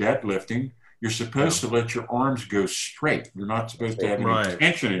when you're deadlifting, you're supposed to let your arms go straight. You're not supposed to have any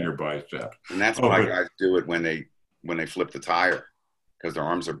tension in your bicep. And that's why guys do it when they flip the tire, because their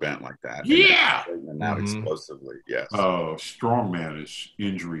arms are bent like that. Yeah. And out explosively. Yes. Oh, strongman is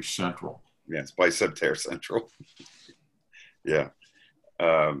injury central. Yes, bicep tear central. Yeah.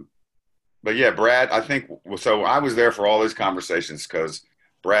 But yeah, Brad, I think so. I was there for all these conversations because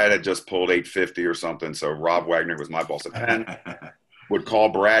Brad had just pulled 850 or something. So Rob Wagner was my boss at Penn. Would call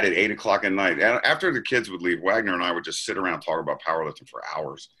Brad at 8 o'clock at night. And after the kids would leave, Wagner and I would just sit around talking about powerlifting for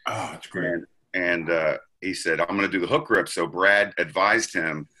hours. Oh, that's great. And he said, I'm going to do the hook grip. So Brad advised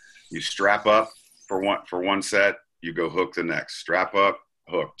him, you strap up for one set, you go hook the next. Strap up,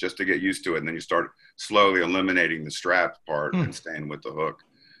 hook, just to get used to it. And then you start slowly eliminating the strap part and staying with the hook.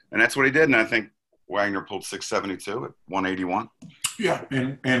 And that's what he did. And I think Wagner pulled 672 at 181. Yeah,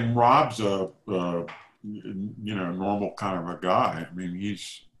 and Rob's a normal kind of a guy. I mean,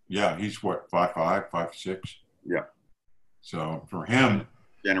 he's what, 5'5", 5'6"? Yeah. So for him,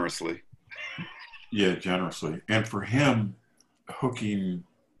 generously. Yeah, generously. And for him, hooking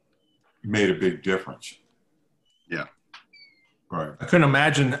made a big difference. Yeah. Right. I couldn't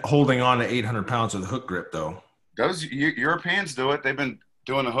imagine holding on to 800 pounds of the hook grip, though. Those Europeans do it. They've been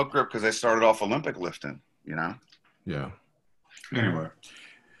doing the hook grip because they started off Olympic lifting, Yeah. Anyway.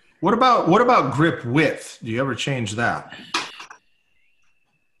 What about grip width? Do you ever change that?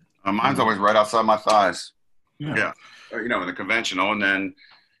 Mine's always right outside my thighs. Yeah. In the conventional. And then,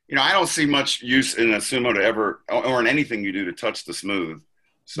 I don't see much use in a sumo to ever, or in anything you do to touch the smooth.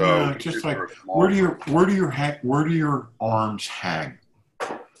 So just like, where do your arms hang?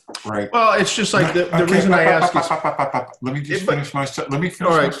 Right. Well, it's just like the reason I ask is. Let me just finish my set. Let me finish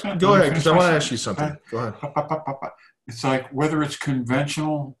all my right, set. go ahead, because I want to ask you something. Go ahead. It's like whether it's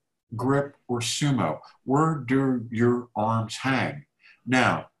conventional grip or sumo, where do your arms hang?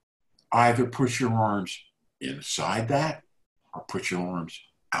 Now, either put your arms inside that or put your arms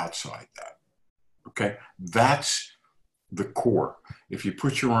outside that. Okay? That's the core. If you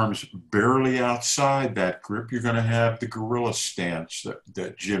put your arms barely outside that grip, you're going to have the gorilla stance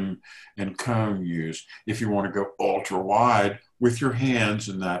that Jim and Cone use. If you want to go ultra wide with your hands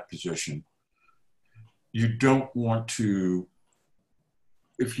in that position, you don't want to,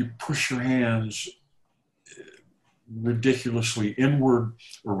 if you push your hands ridiculously inward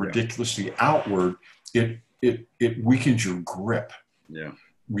or ridiculously outward, it weakens your grip. Yeah.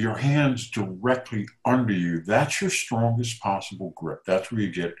 Your hands directly under you, that's your strongest possible grip. That's where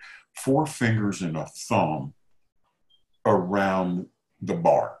you get 4 fingers and a thumb around the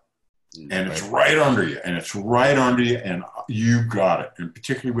bar. And it's right under you, and you got it. And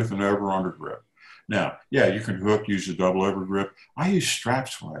particularly with an over-under grip. Now, yeah, you can hook, use a double over grip. I use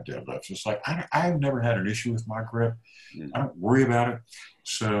straps when I deadlift. It's like I've never had an issue with my grip. I don't worry about it.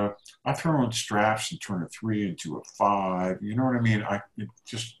 So I throw in straps and turn a 3 into a 5. You know what I mean?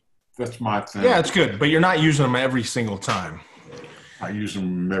 That's my thing. Yeah, it's good, but you're not using them every single time. I use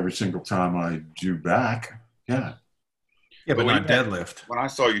them every single time I do back. Yeah. Yeah, but not deadlift. When I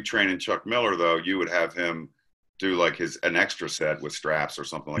saw you training Chuck Miller, though, you would have him do like an extra set with straps or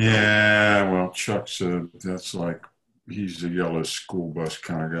something like that. Yeah, well, Chuck's that's like, he's a yellow school bus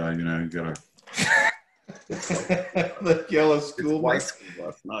kind of guy. You got to. The yellow school bus.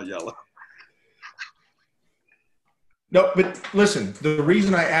 Not yellow. No, but listen, the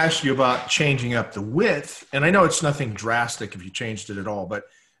reason I asked you about changing up the width, and I know it's nothing drastic if you changed it at all, but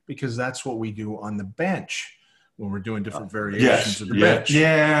because that's what we do on the bench when we're doing different variations of the bench.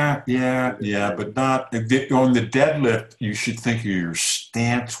 Yeah, but not on the deadlift. You should think of your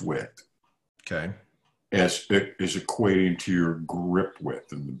stance width. Okay. As equating to your grip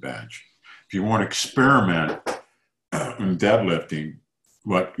width in the bench. If you want to experiment in deadlifting,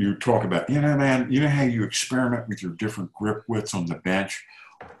 what you talk about, man, how you experiment with your different grip widths on the bench?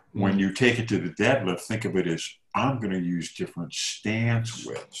 When you take it to the deadlift, think of it as, I'm going to use different stance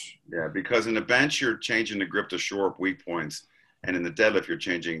widths. Yeah, because in the bench, you're changing the grip to shore up weak points. And in the deadlift, you're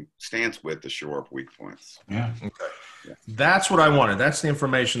changing stance width to shore up weak points. Yeah. Okay. Yeah. That's what I wanted. That's the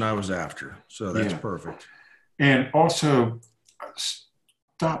information I was after. So that's perfect. And also,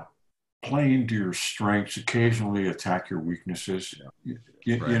 stop playing to your strengths, occasionally attack your weaknesses. Right.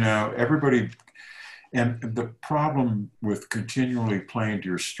 You know, everybody, and the problem with continually playing to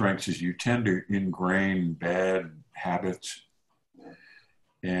your strengths is you tend to ingrain bad habits.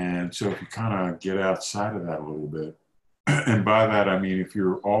 And so if you kind of get outside of that a little bit, and by that I mean if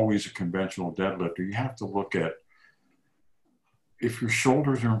you're always a conventional deadlifter, you have to look at if your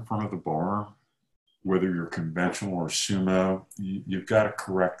shoulders are in front of the bar, whether you're conventional or sumo, you've got to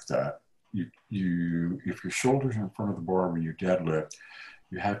correct that. If your shoulders are in front of the bar when you deadlift,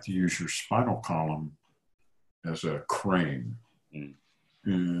 you have to use your spinal column as a crane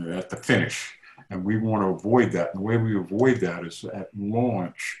at the finish. And we want to avoid that. And the way we avoid that is at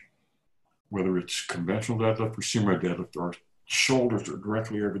launch, whether it's conventional deadlift or sumo deadlift, our shoulders are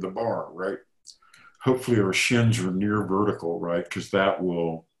directly over the bar, right? Hopefully our shins are near vertical, right? Because that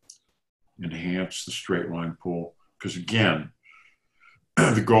will enhance the straight line pull. Because again,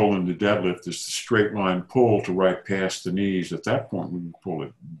 the goal in the deadlift is the straight line pull to right past the knees. At that point, we can pull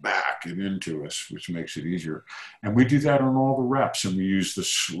it back and into us, which makes it easier. And we do that on all the reps, and we use the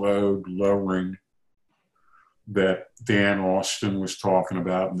slowed lowering that Dan Austin was talking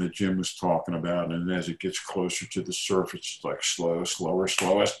about and that Jim was talking about. And as it gets closer to the surface, it's like slow, slower,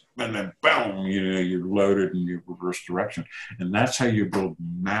 slowest, and then boom, you know, you're loaded and you reverse direction. And that's how you build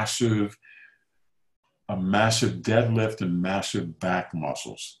a massive deadlift and massive back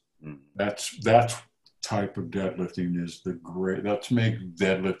muscles. That's type of deadlifting is that's make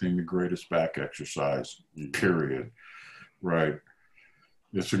deadlifting the greatest back exercise, period. Right.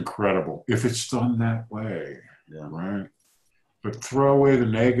 It's incredible if it's done that way. Yeah. Right. But throw away the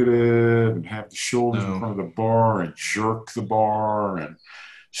negative and have the shoulders in front of the bar and jerk the bar and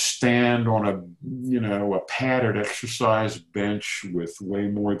stand on a padded exercise bench with way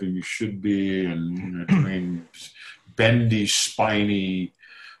more than you should be, and doing bendy, spiny,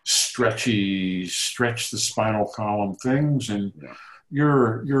 stretch the spinal column things, and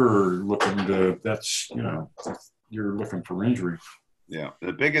you're looking to you're looking for injury. Yeah,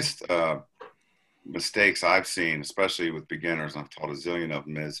 the biggest mistakes I've seen, especially with beginners, and I've taught a zillion of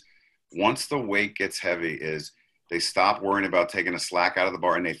them, is once the weight gets heavy, is they stop worrying about taking a slack out of the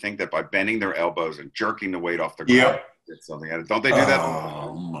bar, and they think that by bending their elbows and jerking the weight off the ground, get something out of it. Don't they do that?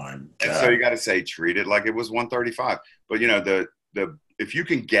 Oh my God! And so you got to say, treat it like it was 135. But you know, if you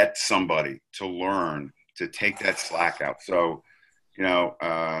can get somebody to learn to take that slack out, so you know,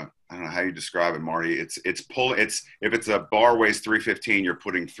 I don't know how you describe it, Marty. If it's a bar weighs 315, you're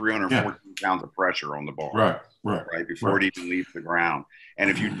putting 314 pounds of pressure on the bar, right before it even leaves the ground. And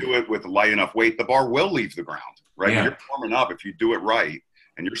if you do it with a light enough weight, the bar will leave the ground, right? You're warming up. If you do it right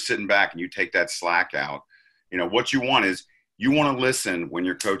and you're sitting back and you take that slack out, you know, what you want is you want to listen when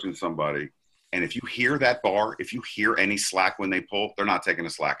you're coaching somebody. And if you hear that bar, if you hear any slack when they pull, they're not taking a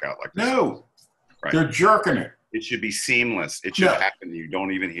slack out like this. No, right. They're jerking it. It should be seamless. It should happen. You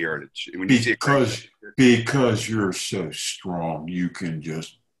don't even hear it. Because you're so strong, you can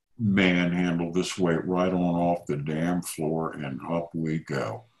just manhandle this weight right on off the damn floor, and up we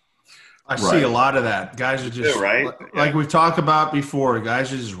go. I see a lot of that. Guys are just like we've talked about before.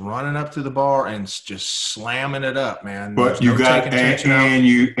 Guys are just running up to the bar and just slamming it up, man. But you got and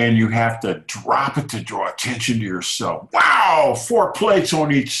you have to drop it to draw attention to yourself. Wow, 4 plates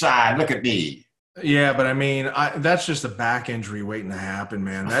on each side. Look at me. Yeah, but I mean, that's just a back injury waiting to happen,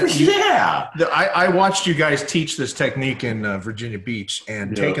 man. I watched you guys teach this technique in Virginia Beach,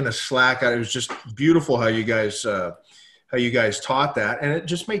 and taking the slack out. It was just beautiful how you guys taught that, and it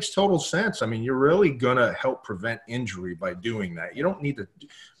just makes total sense. I mean, you're really gonna help prevent injury by doing that. You don't need to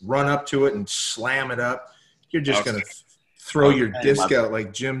run up to it and slam it up. You're just gonna throw your disc out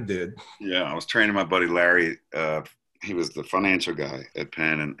like Jim did. Yeah, I was training my buddy Larry. He was the financial guy at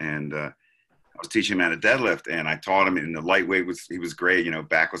Penn, and I was teaching him how to deadlift, and I taught him, and the lightweight he was great, you know,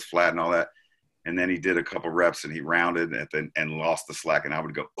 back was flat and all that. And then he did a couple reps and he rounded and lost the slack. And I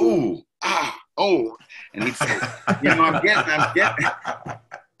would go, ooh, oh. And he'd say, you know, I'm getting.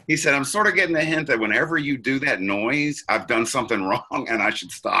 He said, I'm sort of getting the hint that whenever you do that noise, I've done something wrong and I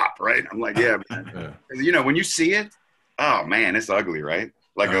should stop, right? I'm like, yeah, man. You know, when you see it, oh man, it's ugly, right?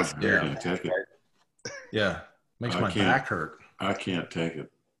 Like makes my back hurt. I can't take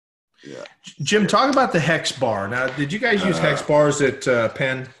it. Yeah. Jim, talk about the hex bar. Now, did you guys use hex bars at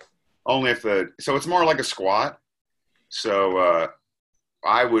Penn? Only so it's more like a squat. So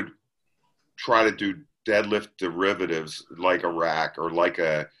I would try to do deadlift derivatives like a rack or like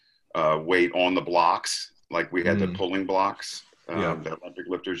a weight on the blocks, like we had the pulling blocks that Olympic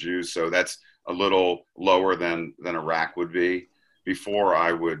lifters use. So that's a little lower than a rack would be before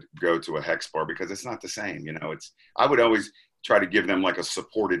I would go to a hex bar, because it's not the same. You know, I would always try to give them like a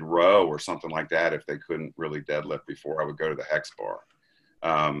supported row or something like that if they couldn't really deadlift before I would go to the hex bar.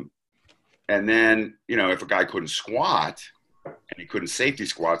 And then, you know, if a guy couldn't squat and he couldn't safety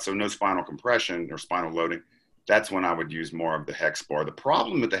squat, so no spinal compression or spinal loading, that's when I would use more of the hex bar. The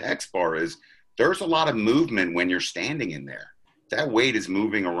problem with the hex bar is there's a lot of movement when you're standing in there. That weight is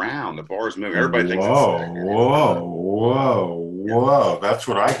moving around. The bar is moving. Everybody thinks whoa. That's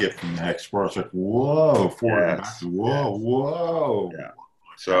what I get from the hex bar. It's like, whoa, forward and back. Whoa. Yeah.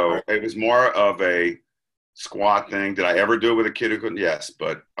 So it was more of a squat thing. Did I ever do it with a kid who couldn't? Yes,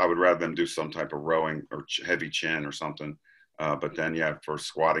 but I would rather them do some type of rowing or heavy chin or something. But then, yeah, for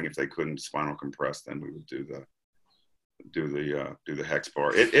squatting, if they couldn't spinal compress, then we would do the hex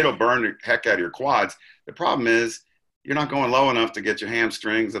bar. It'll burn the heck out of your quads. The problem is you're not going low enough to get your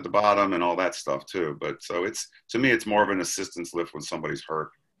hamstrings at the bottom and all that stuff too. But so to me, it's more of an assistance lift when somebody's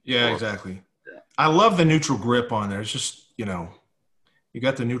hurt. Yeah, exactly. Yeah. I love the neutral grip on there. It's just, you know, you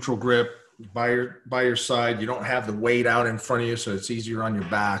got the neutral grip by your side. You don't have the weight out in front of you, so it's easier on your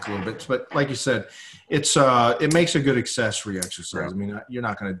back a little bit. But like you said, it makes a good accessory exercise. Yeah. I mean, you're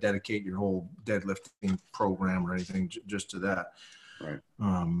not going to dedicate your whole deadlifting program or anything just to that. Right.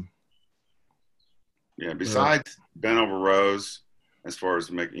 Yeah. Besides bent over rows, as far as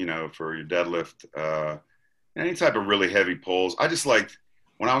for your deadlift, any type of really heavy pulls, I just liked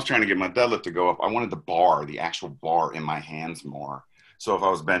when I was trying to get my deadlift to go up, I wanted the actual bar in my hands more. So if I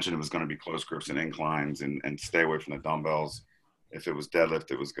was benching, it was going to be close grips and inclines and stay away from the dumbbells. If it was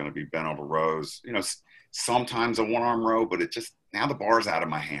deadlift, it was going to be bent over rows. You know, sometimes a one-arm row, but now the bar's out of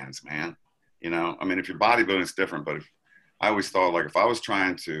my hands, man. You know, I mean, if you're bodybuilding, it's different. But I always thought, like, if I was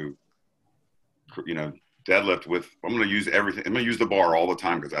trying to, you know, deadlift I'm going to use everything. I'm going to use the bar all the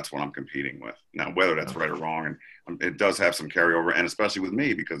time because that's what I'm competing with. Now, whether that's right or wrong, and it does have some carryover, and especially with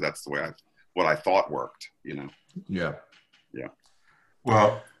me because that's the way what I thought worked, you know. Yeah. Yeah.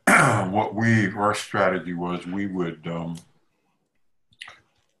 Well, our strategy was we would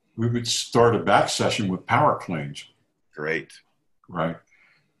start a back session with power cleans. Great. Right.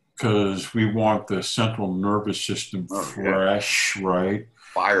 Because we want the central nervous system fresh, right?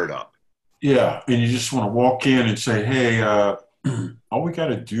 Fired up. Yeah. And you just want to walk in and say, hey, all we got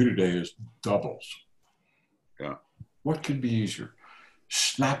to do today is doubles. Yeah. What could be easier?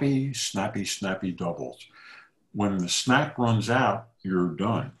 Snappy doubles. When the snap runs out, you're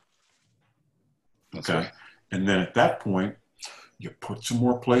done. Okay. Right. And then at that point, you put some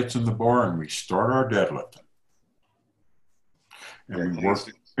more plates in the bar and we start our deadlifting.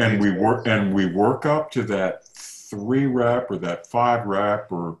 And we work up to that 3 rep or that 5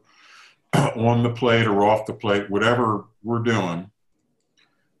 rep or on the plate or off the plate, whatever we're doing.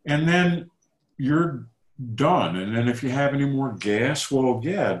 And then you're done. And then if you have any more gas, well,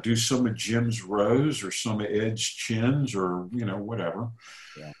 yeah, do some of Jim's rows or some of Ed's chins or, you know, whatever.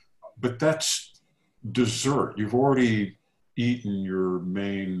 Yeah. But that's dessert. You've already eaten your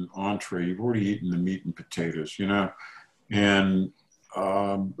main entree. You've already eaten the meat and potatoes, you know. And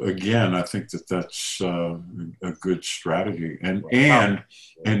again, I think that's a good strategy. And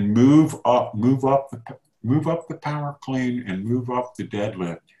move up the power clean and move up the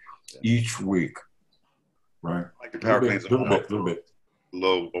deadlift each week. Right. Like the power cleans, a little bit.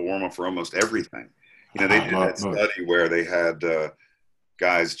 A warm up for almost everything. You know, they did that study where they had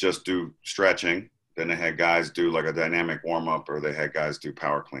guys just do stretching, then they had guys do like a dynamic warm up, or they had guys do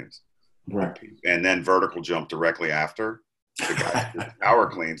power cleans. Right. And then vertical jump directly after. The guys with power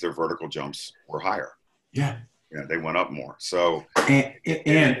cleans, their vertical jumps were higher. Yeah. Yeah, they went up more. So and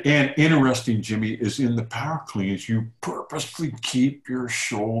interesting, Jimmy, is in the power cleans, you purposely keep your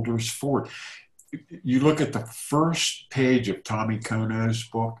shoulders forward. You look at the first page of Tommy Kono's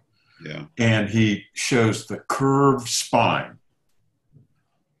book, and he shows the curved spine.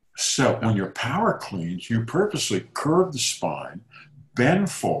 So when you're power cleans, you purposely curve the spine, bend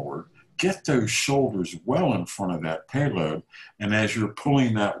forward, get those shoulders well in front of that payload, and as you're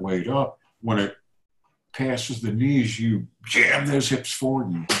pulling that weight up, when it passes the knees, you jam those hips forward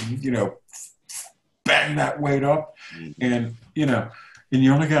and, you know, bang that weight up, and, you know, and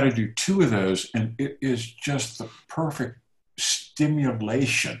you only got to do 2 of those, and it is just the perfect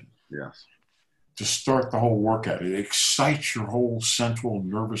stimulation to start the whole workout. It excites your whole central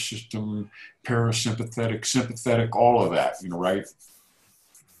nervous system, parasympathetic, sympathetic, all of that, you know, right?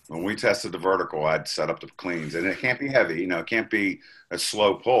 When we tested the vertical, I'd set up the cleans, and it can't be heavy, you know, it can't be a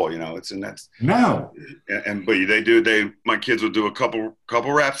slow pull, you know, it's in that. No. But my kids would do a couple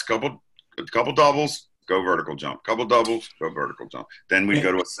reps, couple doubles, go vertical jump, couple doubles, go vertical jump. Then we'd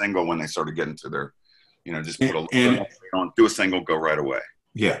go to a single when they started getting to their, you know, just put a little on, do a single, go right away.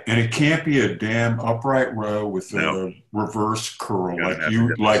 Yeah, and it can't be a damn upright row with No. a reverse curl Gotta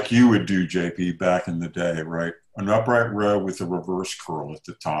have like you would do, JP, back in the day, right? An upright row with a reverse curl at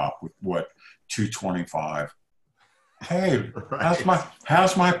the top with what, 225. Hey, Right.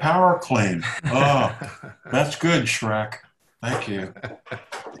 how's my power clean? Oh, that's good, Shrek. Thank you.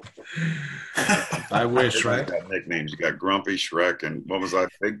 I wish, Everybody's right? got nicknames. You got Grumpy, Shrek, and what was that?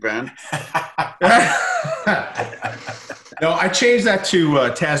 Big Ben? No, I changed that to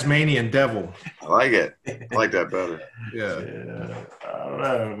Tasmanian Devil. I like it. I like that better. Yeah. Yeah, I don't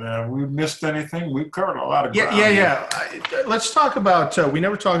know, man. We missed anything? We've covered a lot of ground. Yeah. Let's talk about, we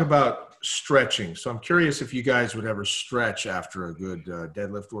never talk about stretching. So I'm curious if you guys would ever stretch after a good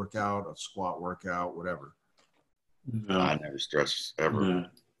deadlift workout, a squat workout, whatever. No. I never stretched ever. No.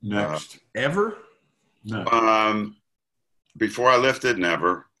 Next. Ever? No. Before I lifted,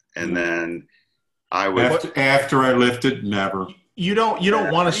 never. And then I would After I lifted, never. You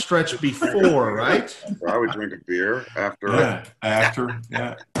don't want to stretch before, right? I would drink a beer after. Yeah. After.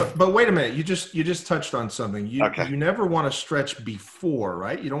 Yeah. But wait a minute, you just touched on something. You Okay. you never want to stretch before,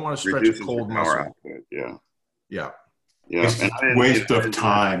 right? You don't want to stretch Reduces a cold your power muscle. output. Yeah. Yeah. Yeah. It's And I didn't- waste of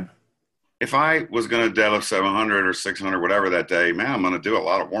time. If I was going to deadlift 700 or 600, whatever that day, man, I'm going to do a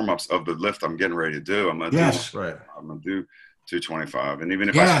lot of warm-ups of the lift I'm getting ready to do. I'm going to Yes. Right. I'm going to do 225. And even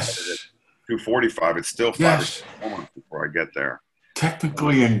if I started at 245, it's still 5 or Yes. 6 warm-ups before I get there.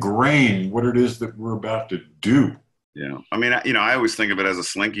 Technically ingrained what it is that we're about to do. Yeah. I mean, I always think of it as a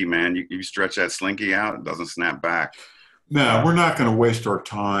slinky, man. You stretch that slinky out, it doesn't snap back. No, we're not going to waste our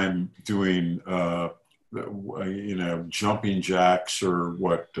time doing, jumping jacks or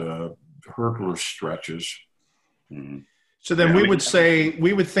what hurdler stretches. Mhm. So then Yeah,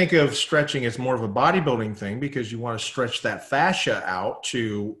 we would think of stretching as more of a bodybuilding thing because you want to stretch that fascia out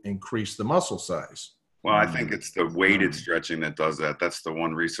to increase the muscle size. Well, I think it's the weighted stretching that does that. That's the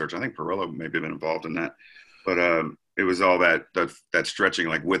one research. I think Perillo maybe been involved in that. But it was all that stretching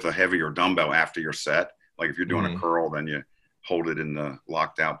like with a heavier dumbbell after your set. Like if you're doing a curl, then you hold it in the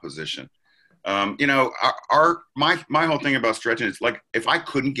locked out position. My whole thing about stretching is like if I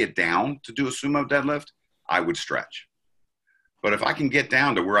couldn't get down to do a sumo deadlift, I would stretch. But if I can get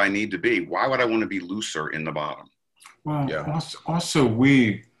down to where I need to be, why would I want to be looser in the bottom? Well, Yeah. also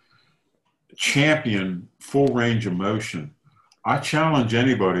we champion full range of motion. I challenge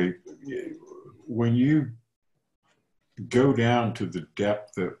anybody, when you go down to the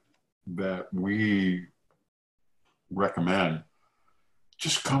depth that we recommend,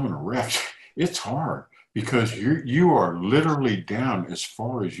 just come in erect. It's hard because you are literally down as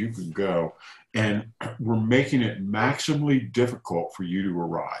far as you can go, and we're making it maximally difficult for you to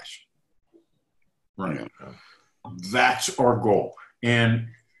arise. Right. Yeah. That's our goal. And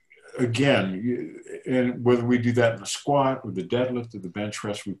again, and whether we do that in the squat or the deadlift or the bench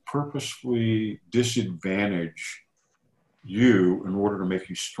press, we purposefully disadvantage you in order to make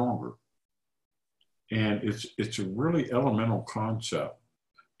you stronger. And it's a really elemental concept,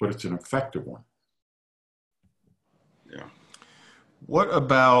 but it's an effective one. Yeah. What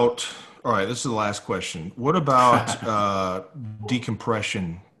about, all right, this is the last question. What about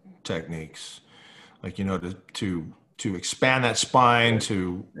decompression techniques? Like, to expand that spine,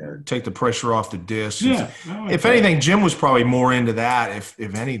 to take the pressure off the disc. Yeah. If anything, Jim was probably more into that,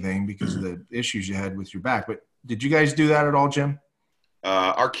 if anything, because of the issues you had with your back. But did you guys do that at all, Jim?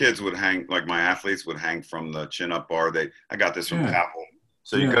 Our kids would hang, like my athletes would hang from the chin up bar. I got this from Pavel.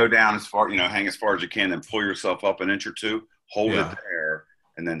 So you go down as far, hang as far as you can, then pull yourself up an inch or two, hold it there,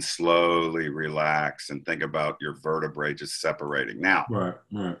 and then slowly relax and think about your vertebrae just separating. Now,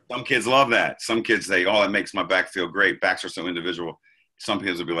 some kids love that. Some kids say, oh, it makes my back feel great. Backs are so individual. Some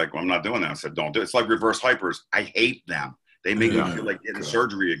kids will be like, well, I'm not doing that. I said, don't do it. It's like reverse hypers. I hate them. They make me feel like getting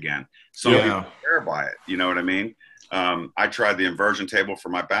surgery again. Some people swear by it. You know what I mean? I tried the inversion table for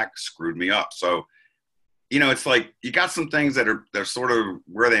my back, screwed me up. So, it's like you got some things they're sort of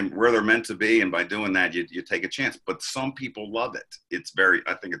where they're meant to be, and by doing that, you take a chance. But some people love it.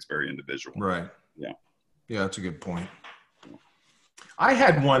 I think it's very individual. Right. Yeah. Yeah, that's a good point. I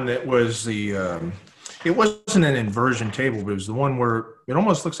had one that was it wasn't an inversion table, but it was the one where it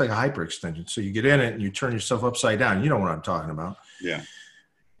almost looks like a hyperextension. So you get in it and you turn yourself upside down. You know what I'm talking about. Yeah.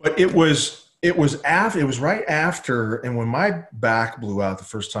 But it was right after, and when my back blew out the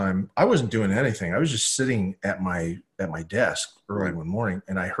first time, I wasn't doing anything. I was just sitting at my desk early one morning,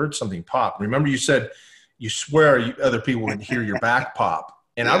 and I heard something pop. Remember, you said you swear other people would hear your back pop,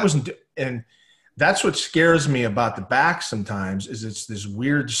 and I wasn't. And that's what scares me about the back sometimes is it's this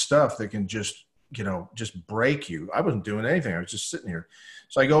weird stuff that can just break you. I wasn't doing anything. I was just sitting here.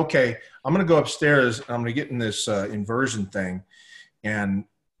 So I go, okay, I'm going to go upstairs and I'm going to get in this inversion thing. and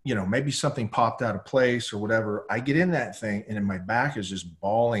maybe something popped out of place or whatever. I get in that thing and then my back is just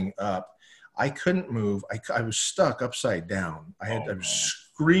balling up. I couldn't move. I was stuck upside down. I was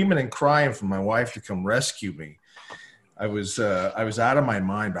screaming and crying for my wife to come rescue me. I was out of my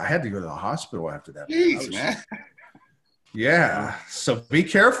mind, but I had to go to the hospital after that. Jeez, man. Yeah. So be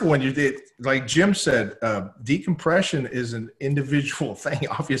careful when you did. Like Jim said, decompression is an individual thing.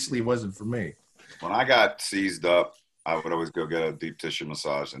 Obviously, it wasn't for me. When I got seized up, I would always go get a deep tissue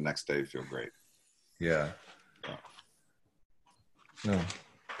massage. The next day, feel great. Yeah. No.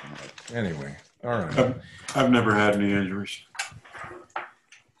 Anyway, all right. I've never had any injuries.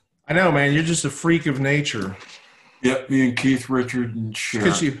 I know, man. You're just a freak of nature. Yep, me and Keith, Richard, and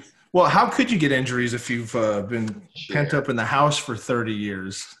Sharon. Well, how could you get injuries if you've been pent up in the house for 30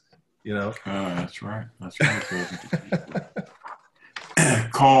 years? That's right. That's right.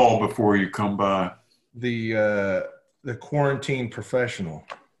 Call before you come by. The quarantine professional.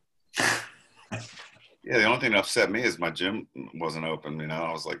 Yeah, the only thing that upset me is my gym wasn't open.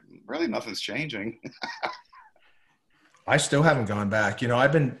 I was like, really, nothing's changing. I still haven't gone back.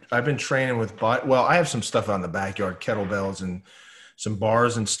 I've been training with I have some stuff out in the backyard, kettlebells and some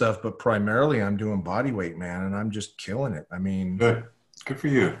bars and stuff, but primarily I'm doing body weight, man, and I'm just killing it. I mean, good for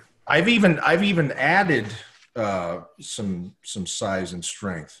you. I've even added some size and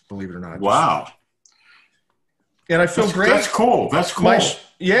strength, believe it or not. Wow. And I feel great. That's cool. That's cool. My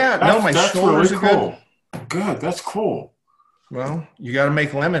shoulders really are cool. Good. That's cool. Well, you got to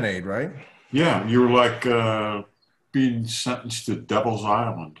make lemonade, right? Yeah, you were like being sentenced to Devil's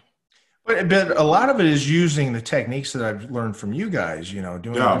Island. But a lot of it is using the techniques that I've learned from you guys, doing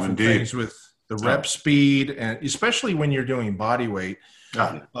different things with the rep speed, and especially when you're doing body weight,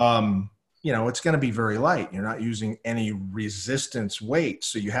 it's going to be very light. You're not using any resistance weight.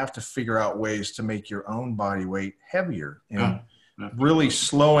 So you have to figure out ways to make your own body weight heavier and really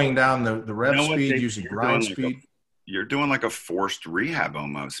slowing down the rep speed, using grind speed. You're doing like a forced rehab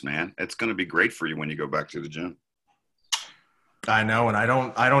almost, man. It's going to be great for you when you go back to the gym. I know, and I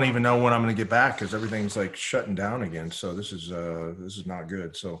don't even know when I'm going to get back because everything's like shutting down again. So this is not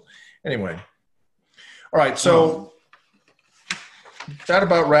good. So anyway, all right. So that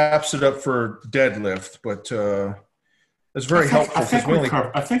about wraps it up for deadlift, but it's very helpful. I think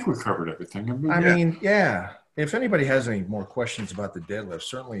we covered everything. I mean, yeah. If anybody has any more questions about the deadlift,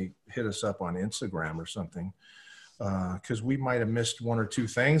 certainly hit us up on Instagram or something because we might have missed one or two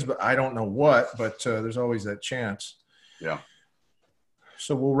things, but I don't know what. But there's always that chance. Yeah.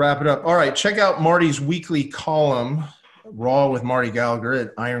 So we'll wrap it up. All right. Check out Marty's weekly column, Raw with Marty Gallagher,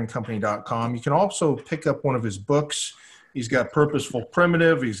 at ironcompany.com. You can also pick up one of his books. He's got Purposeful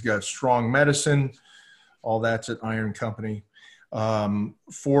Primitive. He's got Strong Medicine. All that's at Iron Company.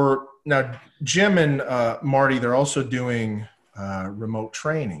 For now, Jim and Marty, they're also doing remote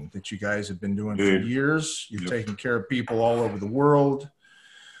training that you guys have been doing for years. You're taking care of people all over the world.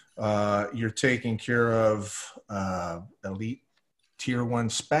 You're taking care of elite tier 1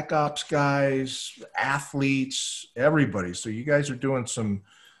 spec ops guys, athletes, everybody. So you guys are doing some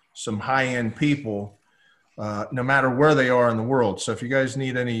high-end people, no matter where they are in the world. So if you guys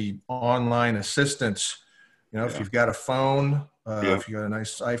need any online assistance, if you've got a phone, if you got a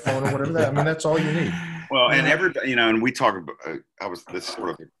nice iPhone or whatever that's all you need. Well, and everybody, and we talk about, this sort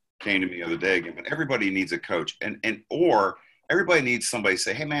of came to me the other day again, but everybody needs a coach or everybody needs somebody to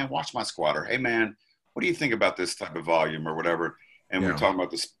say, hey man, watch my squat, or hey man, what do you think about this type of volume or whatever? And we're talking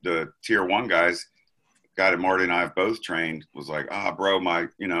about the tier 1 guys. Guy that Marty and I have both trained was like, bro,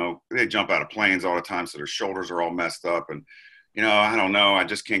 they jump out of planes all the time. So their shoulders are all messed up. And, I don't know. I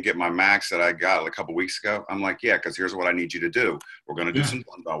just can't get my max that I got a couple weeks ago. I'm like, yeah, because here's what I need you to do. We're going to do some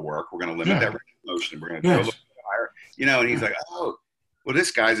dumbbell work. We're going to limit that range of motion. We're going to go a little bit higher, and he's like, oh, well,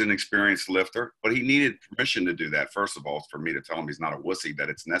 this guy's an experienced lifter, but he needed permission to do that. First of all, for me to tell him he's not a wussy, that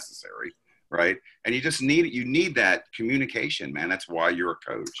it's necessary. Right. And you just need that communication, man. That's why you're a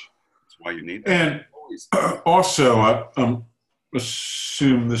coach. That's why you need that. And also, I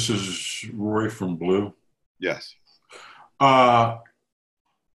assume this is Roy from Blue. Yes. The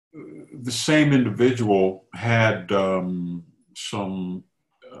same individual had some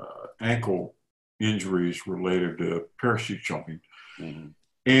ankle injuries related to parachute jumping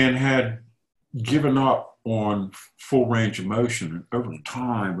and had given up on full range of motion. And over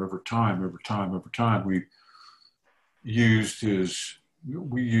time,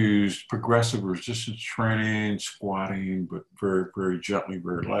 we used progressive resistance training, squatting, but very, very gently,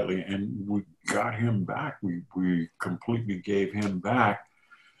 very lightly. And we got him back. We completely gave him back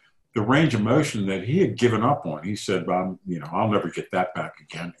the range of motion that he had given up on. He said, I'll never get that back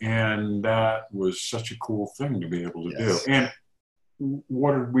again. And that was such a cool thing to be able to do. And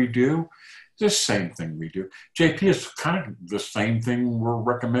what did we do? The same thing we do. JP, is kind of the same thing we're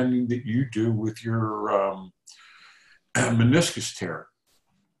recommending that you do with your meniscus tear.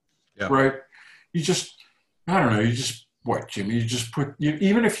 Yeah. Right? You just, I don't know, you just, what, Jimmy? You just put,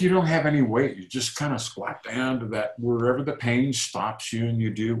 even if you don't have any weight, you just kind of squat down to that, wherever the pain stops you, and you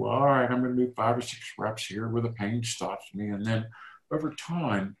do, well, all right, I'm going to do 5 or 6 reps here where the pain stops me. And then over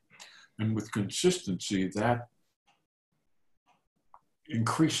time and with consistency, that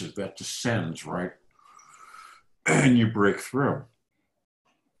increases, that descends, right? And you break through.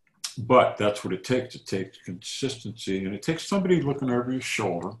 But that's what it takes. It takes consistency, and it takes somebody looking over your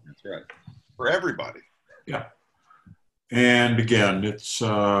shoulder. That's right. For everybody. Yeah. And again, it's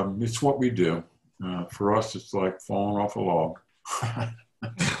what we do. For us, it's like falling off a log.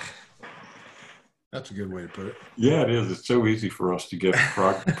 That's a good way to put it. Yeah, it is. It's so easy for us to get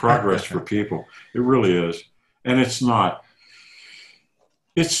progress for people. It really is. And it's not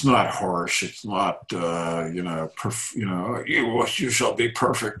harsh. It's not, you shall be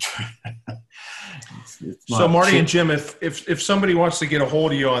perfect. It's so Marty and Jim, if somebody wants to get a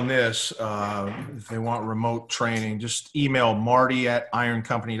hold of you on this, if they want remote training, just email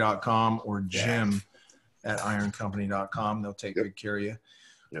marty@ironcompany.com or jim@ironcompany.com. They'll take good care of you.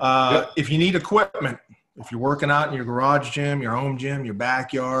 If you need equipment, if you're working out in your garage gym, your home gym, your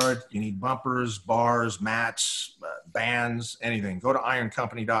backyard, you need bumpers, bars, mats, bands, anything, go to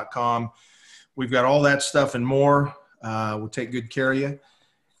ironcompany.com. We've got all that stuff and more. We'll take good care of you.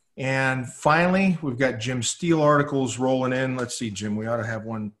 And finally, we've got Jim Steele articles rolling in. Let's see, Jim, we ought to have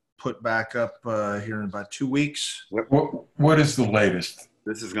one put back up here in about 2 weeks. What is the latest?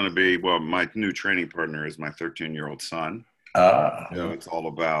 This is going to be, well, my new training partner is my 13-year-old son. It's all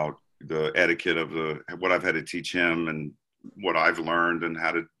about the etiquette of what I've had to teach him and what I've learned and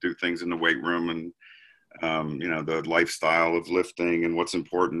how to do things in the weight room and, the lifestyle of lifting and what's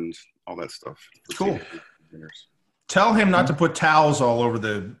important, all that stuff. Cool. Tell him not to put towels all over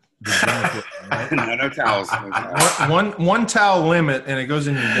the gym. Right? No towels. One towel limit, and it goes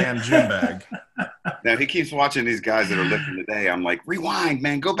in your damn gym bag. Now, he keeps watching these guys that are lifting today. I'm like, rewind,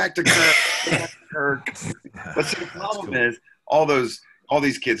 man. Go back to Kirk. But see, the problem is all these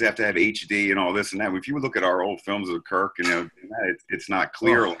kids have to have HD and all this and that. If you look at our old films of Kirk, it's not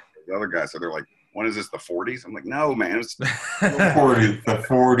clear like the other guys. So they're like, when is this, the 40s? I'm like, no, man. It's the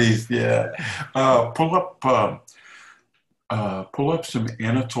 40s, yeah. Pull up some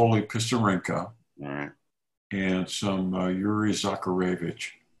Anatoly Pisarenko. All right. And some Yuri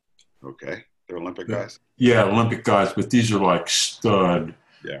Zakharevich. Okay. They're Olympic guys? Yeah, Olympic guys, but these are like stud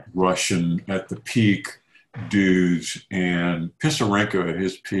Russian at the peak dudes. And Pisarenko at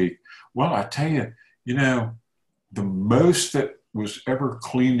his peak, well, I tell you, the most that was ever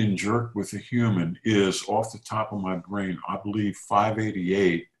cleaned and jerked with a human is, off the top of my brain, I believe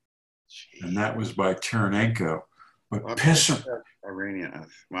 588. Jeez. And that was by Ternenko. But Iranian. I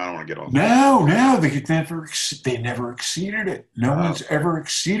don't want to get off. No, they never exceeded it. No one's ever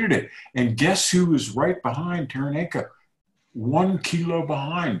exceeded it. And guess who was right behind Ternenko? 1 kilo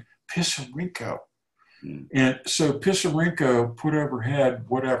behind Pisarenko. And so Pisarenko put overhead,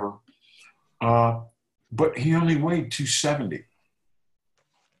 whatever, but he only weighed 270.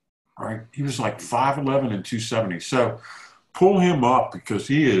 Right? He was like 5'11" and 270. So pull him up, because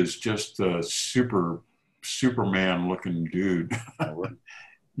he is just a Superman looking dude.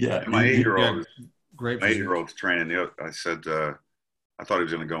 Yeah. My 8-year-old's training. I said, I thought he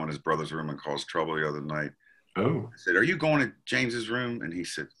was going to go in his brother's room and cause trouble the other night. Oh. I said, are you going to James's room? And he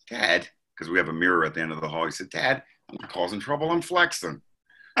said, Dad, because we have a mirror at the end of the hall. He said, Dad, I'm causing trouble. I'm flexing.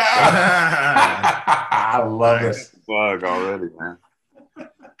 I love it. Bug already, man.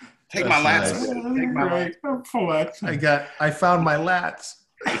 Take my lats. Take my lats. I'm flexing. I found my lats.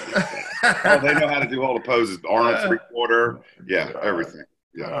 They know how to do all the poses. Arnold 3/4. Yeah, everything.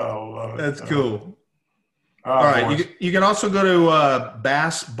 Yeah. Oh, love it. That's cool. All right. You can also go to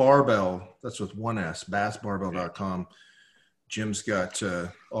Bass Barbell. That's with one S, bassbarbell.com. Jim's got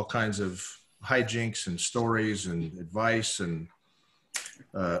all kinds of hijinks and stories and advice and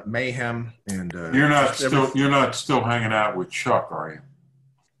mayhem. And you're not still hanging out with Chuck, are you?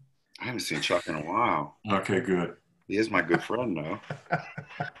 I haven't seen Chuck in a while. Okay, good. He is my good friend, though.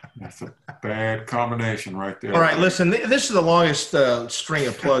 That's a bad combination right there. All right, listen, this is the longest string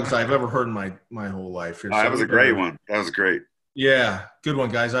of plugs I've ever heard in my whole life. That was a great one. That was great. Yeah, good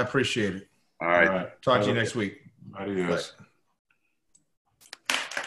one, guys. I appreciate it. All right. Talk to you next week. Adios. Bye.